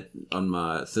 I had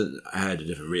a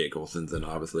different vehicle since then,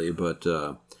 obviously. But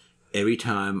every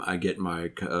time I get my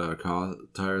car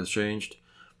tires changed,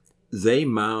 they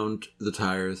mount the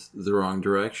tires the wrong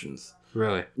directions.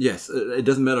 Really? Yes, it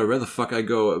doesn't matter where the fuck I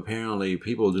go. Apparently,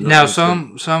 people do not. Now,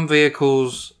 some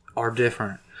vehicles are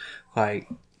different. Like,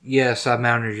 yes, I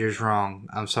mounted yours wrong.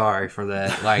 I'm sorry for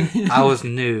that. Like, I was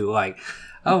new. Like,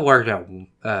 I worked at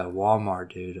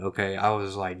Walmart, dude. Okay, I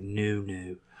was like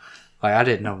new. Like, I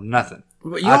didn't know nothing.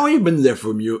 But you've only been there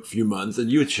for a few months,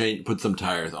 and you put some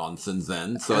tires on since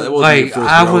then. So that wasn't like your first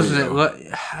I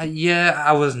wasn't. Yeah,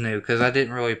 I was new because I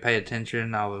didn't really pay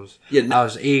attention. I was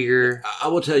eager. I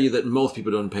will tell you that most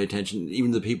people don't pay attention.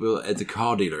 Even the people at the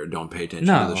car dealer don't pay attention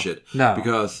to the shit. No,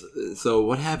 because so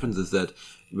what happens is that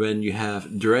when you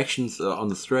have directions on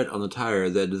the thread on the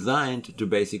tire, they're designed to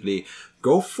basically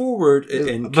go forward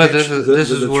and catch the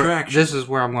traction. This is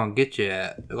where I'm going to get you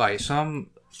at. Like some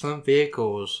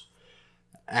vehicles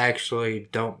actually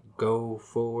don't go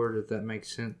forward, if that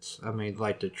makes sense. I mean,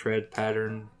 like the tread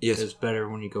pattern is better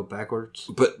when you go backwards.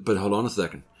 But hold on a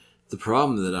second. The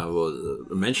problem that I will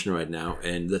mention right now,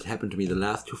 and that happened to me the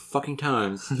last 2 fucking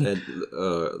times at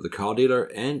the car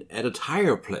dealer and at a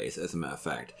tire place, as a matter of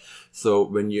fact. So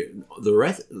when the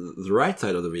right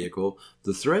side of the vehicle,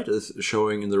 the thread is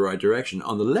showing in the right direction.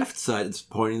 On the left side, it's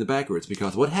pointing backwards,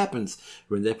 because what happens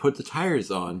when they put the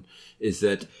tires on is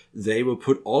that they will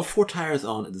put all 4 tires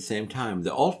on at the same time.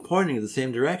 They're all pointing in the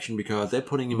same direction because they're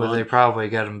putting them on. But they probably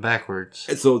got them backwards.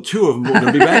 And so 2 of them are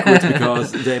going to be backwards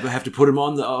because they have to put them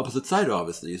on the opposite side,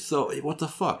 obviously. So what the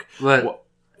fuck? But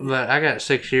I got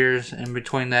 6 years in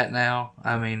between that now.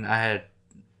 I mean, I had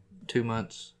 2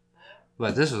 months.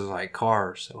 But this is like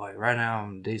cars. So like right now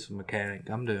I'm a diesel mechanic.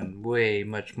 I'm doing way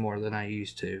much more than I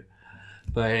used to.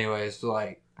 But anyways,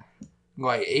 like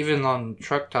even on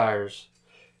truck tires,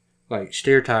 like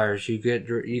steer tires,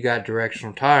 you got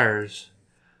directional tires.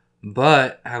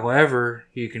 But however,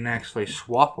 you can actually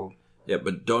swap them. Yeah,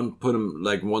 but don't put them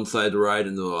like one side right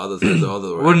and the other side the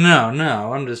other right. Well,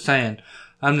 no. I'm just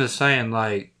saying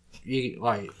like you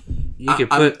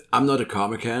I'm not a car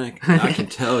mechanic. I can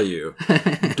tell you,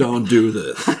 don't do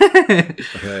this.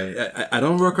 Okay, I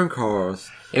don't work on cars.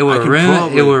 It will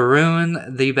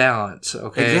ruin the balance.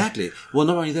 Okay, exactly. Well,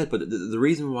 not only that, but the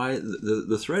reason why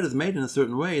the thread is made in a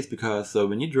certain way is because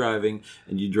when you're driving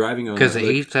on because it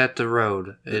eats at the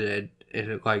road, it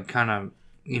like kind of.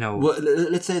 Well,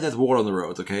 let's say there's water on the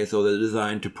roads, okay? So they're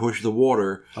designed to push the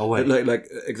water away. Like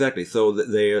exactly. So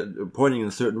they are pointing in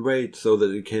a certain way so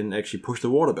that it can actually push the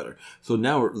water better. So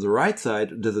now the right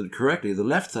side does it correctly, the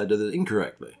left side does it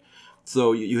incorrectly.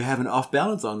 So you have an off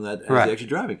balance on that as you're actually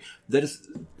driving.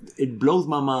 It blows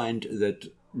my mind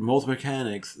that most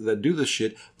mechanics that do this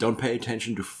shit don't pay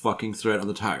attention to fucking thread on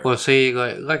the tire. Well, see,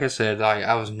 like I said, like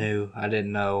I was new. I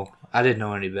didn't know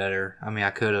any better. I mean,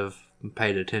 I could have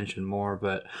paid attention more,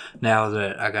 but now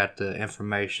that I got the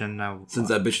information,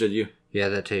 since I bitched at you, yeah,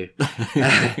 that too.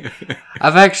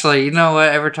 I've actually, you know what?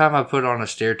 Every time I put on a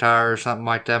steer tire or something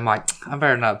like that, I'm like, I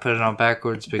better not put it on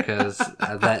backwards because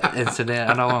of that incident.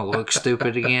 I don't want to look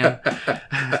stupid again.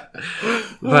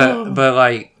 but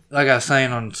like I was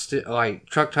saying, on like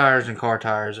truck tires and car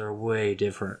tires are way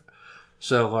different.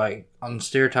 So like on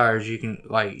steer tires, you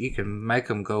can make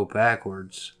them go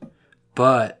backwards,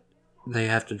 but they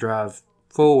have to drive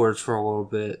forwards for a little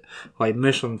bit. Like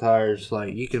Michelin tires,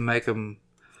 like you can make them.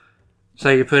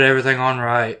 Say you put everything on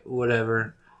right,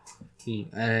 whatever,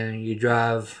 and you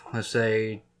drive, let's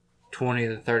say, 20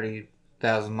 to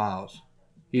 30,000 miles.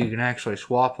 You can actually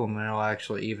swap them, and it'll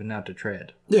actually even out the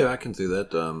tread. Yeah, I can see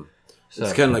that.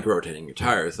 It's kind of like rotating your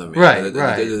tires. I mean, right.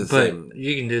 But same.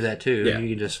 You can do that too. Yeah. You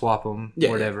can just swap them,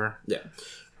 whatever. Yeah.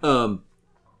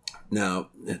 Now,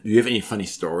 do you have any funny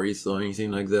stories or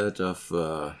anything like that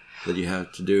that you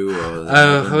have to do?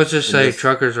 Let's just say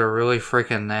truckers are really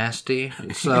freaking nasty.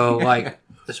 So, like,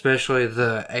 especially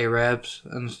the Arabs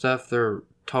and stuff, they're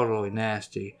totally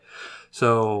nasty.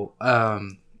 So, I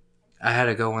had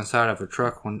to go inside of a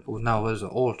truck it was an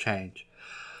oil change.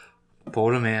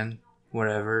 Pulled him in,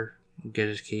 whatever, get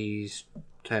his keys,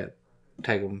 take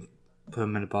them, put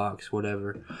them in a box,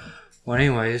 whatever. Well,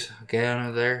 anyways, I get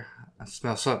under there. I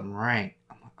smell something rank.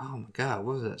 I'm like, oh my god,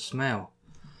 what is that smell?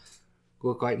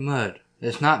 Look like mud.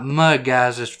 It's not mud,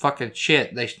 guys. It's fucking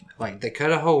shit. They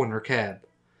cut a hole in their cab.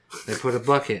 They put a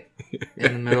bucket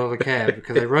in the middle of the cab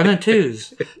because they run in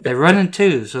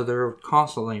twos. So they're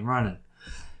constantly running.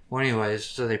 Well, anyways,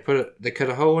 so they cut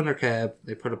a hole in their cab.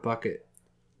 They put a bucket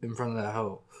in front of that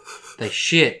hole. They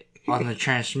shit on the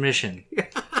transmission.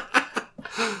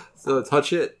 So it's hot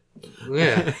shit.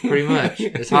 Yeah, pretty much.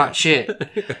 It's hot shit.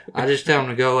 I just tell them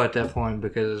to go at that point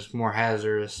because it's more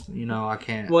hazardous. I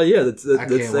can't. Well, yeah, that's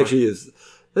actually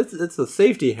that's a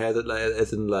safety hazard,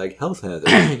 as in like health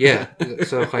hazard. Yeah.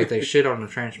 So like they shit on the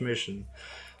transmission.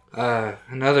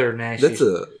 Another nasty.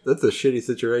 That's a shitty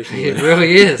situation. It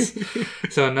really is.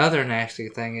 So another nasty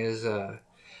thing is, I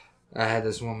had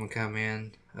this woman come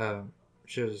in.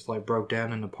 She was like broke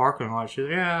down in the parking lot. She was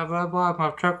blah blah.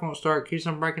 My truck won't start. Keeps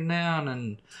on breaking down,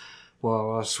 and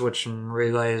I switch some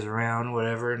relays around,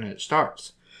 whatever, and it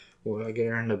starts. Well, I get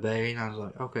her in the bay, and I was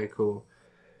like, okay, cool.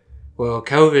 Well,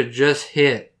 COVID just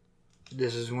hit.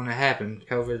 This is when it happened.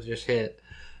 COVID just hit,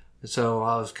 so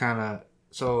I was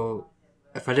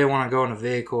if I didn't want to go in a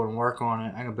vehicle and work on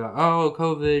it, I could be like, oh,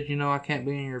 COVID, I can't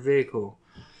be in your vehicle.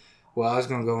 Well, I was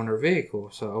gonna go in her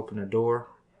vehicle, so I opened the door.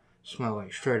 Smell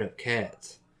like straight up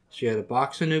cats. She had a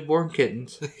box of newborn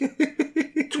kittens,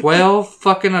 12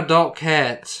 fucking adult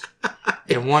cats,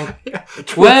 and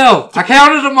 12! I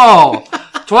counted them all!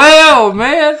 12,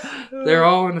 man! They're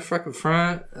all in the fucking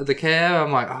front of the cab.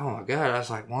 I'm like, oh my god. I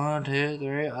was like, 1, 2,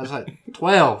 3. I was like,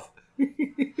 12.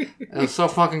 It was so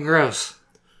fucking gross.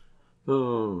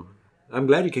 Oh, I'm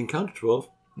glad you can count to 12.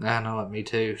 I know, me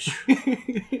too.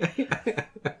 I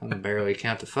can barely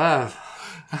count to 5.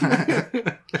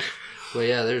 But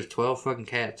yeah, there's 12 fucking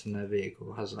cats in that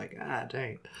vehicle. I was like, ah,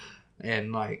 dang.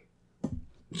 And like,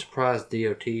 surprised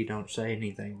DOT don't say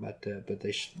anything about that, but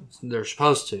they're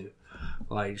supposed to.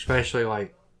 Like, especially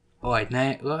like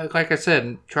I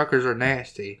said, truckers are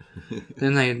nasty.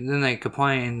 then they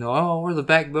complain, oh, we're the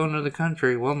backbone of the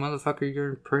country. Well, motherfucker,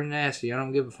 you're pretty nasty. I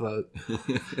don't give a fuck.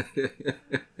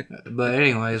 But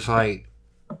anyways, like,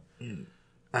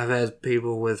 I've had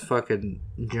people with fucking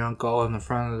junk all in the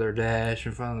front of their dash,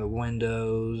 in front of the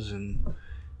windows, and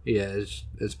yeah,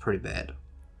 it's pretty bad.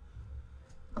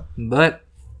 But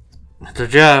it's a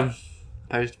job.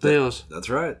 Pays the bills. That's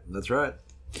right.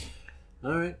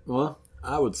 All right. Well,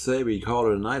 I would say we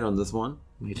call it a night on this one.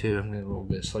 Me too. I'm getting a little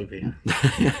bit sleepy.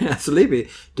 Sleepy?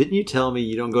 Didn't you tell me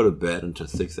you don't go to bed until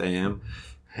 6 a.m.?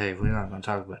 Hey, we're not going to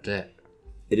talk about that.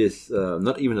 It is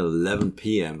not even 11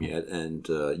 p.m. yet, and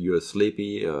you're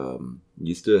sleepy.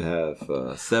 You still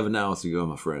have 7 hours to go,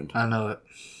 my friend. I know it.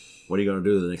 What are you going to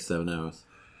do the next 7 hours?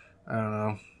 I don't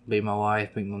know. Be my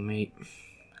wife, make my meat.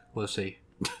 We'll see.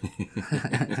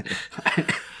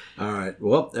 All right.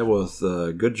 Well, it was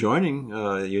good joining.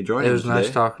 You joining It was today.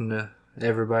 nice talking to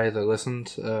everybody that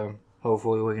listens.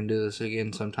 Hopefully we can do this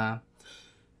again sometime.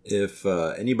 If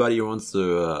anybody wants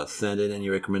to send in any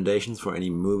recommendations for any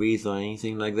movies or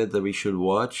anything like that we should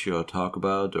watch or talk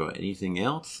about or anything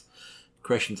else,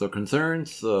 questions or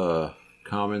concerns,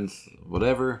 comments,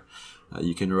 whatever,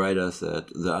 you can write us at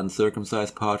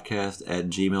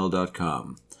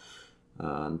theuncircumcisedpodcast@gmail.com.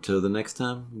 Until the next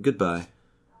time, goodbye.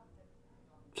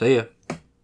 See ya.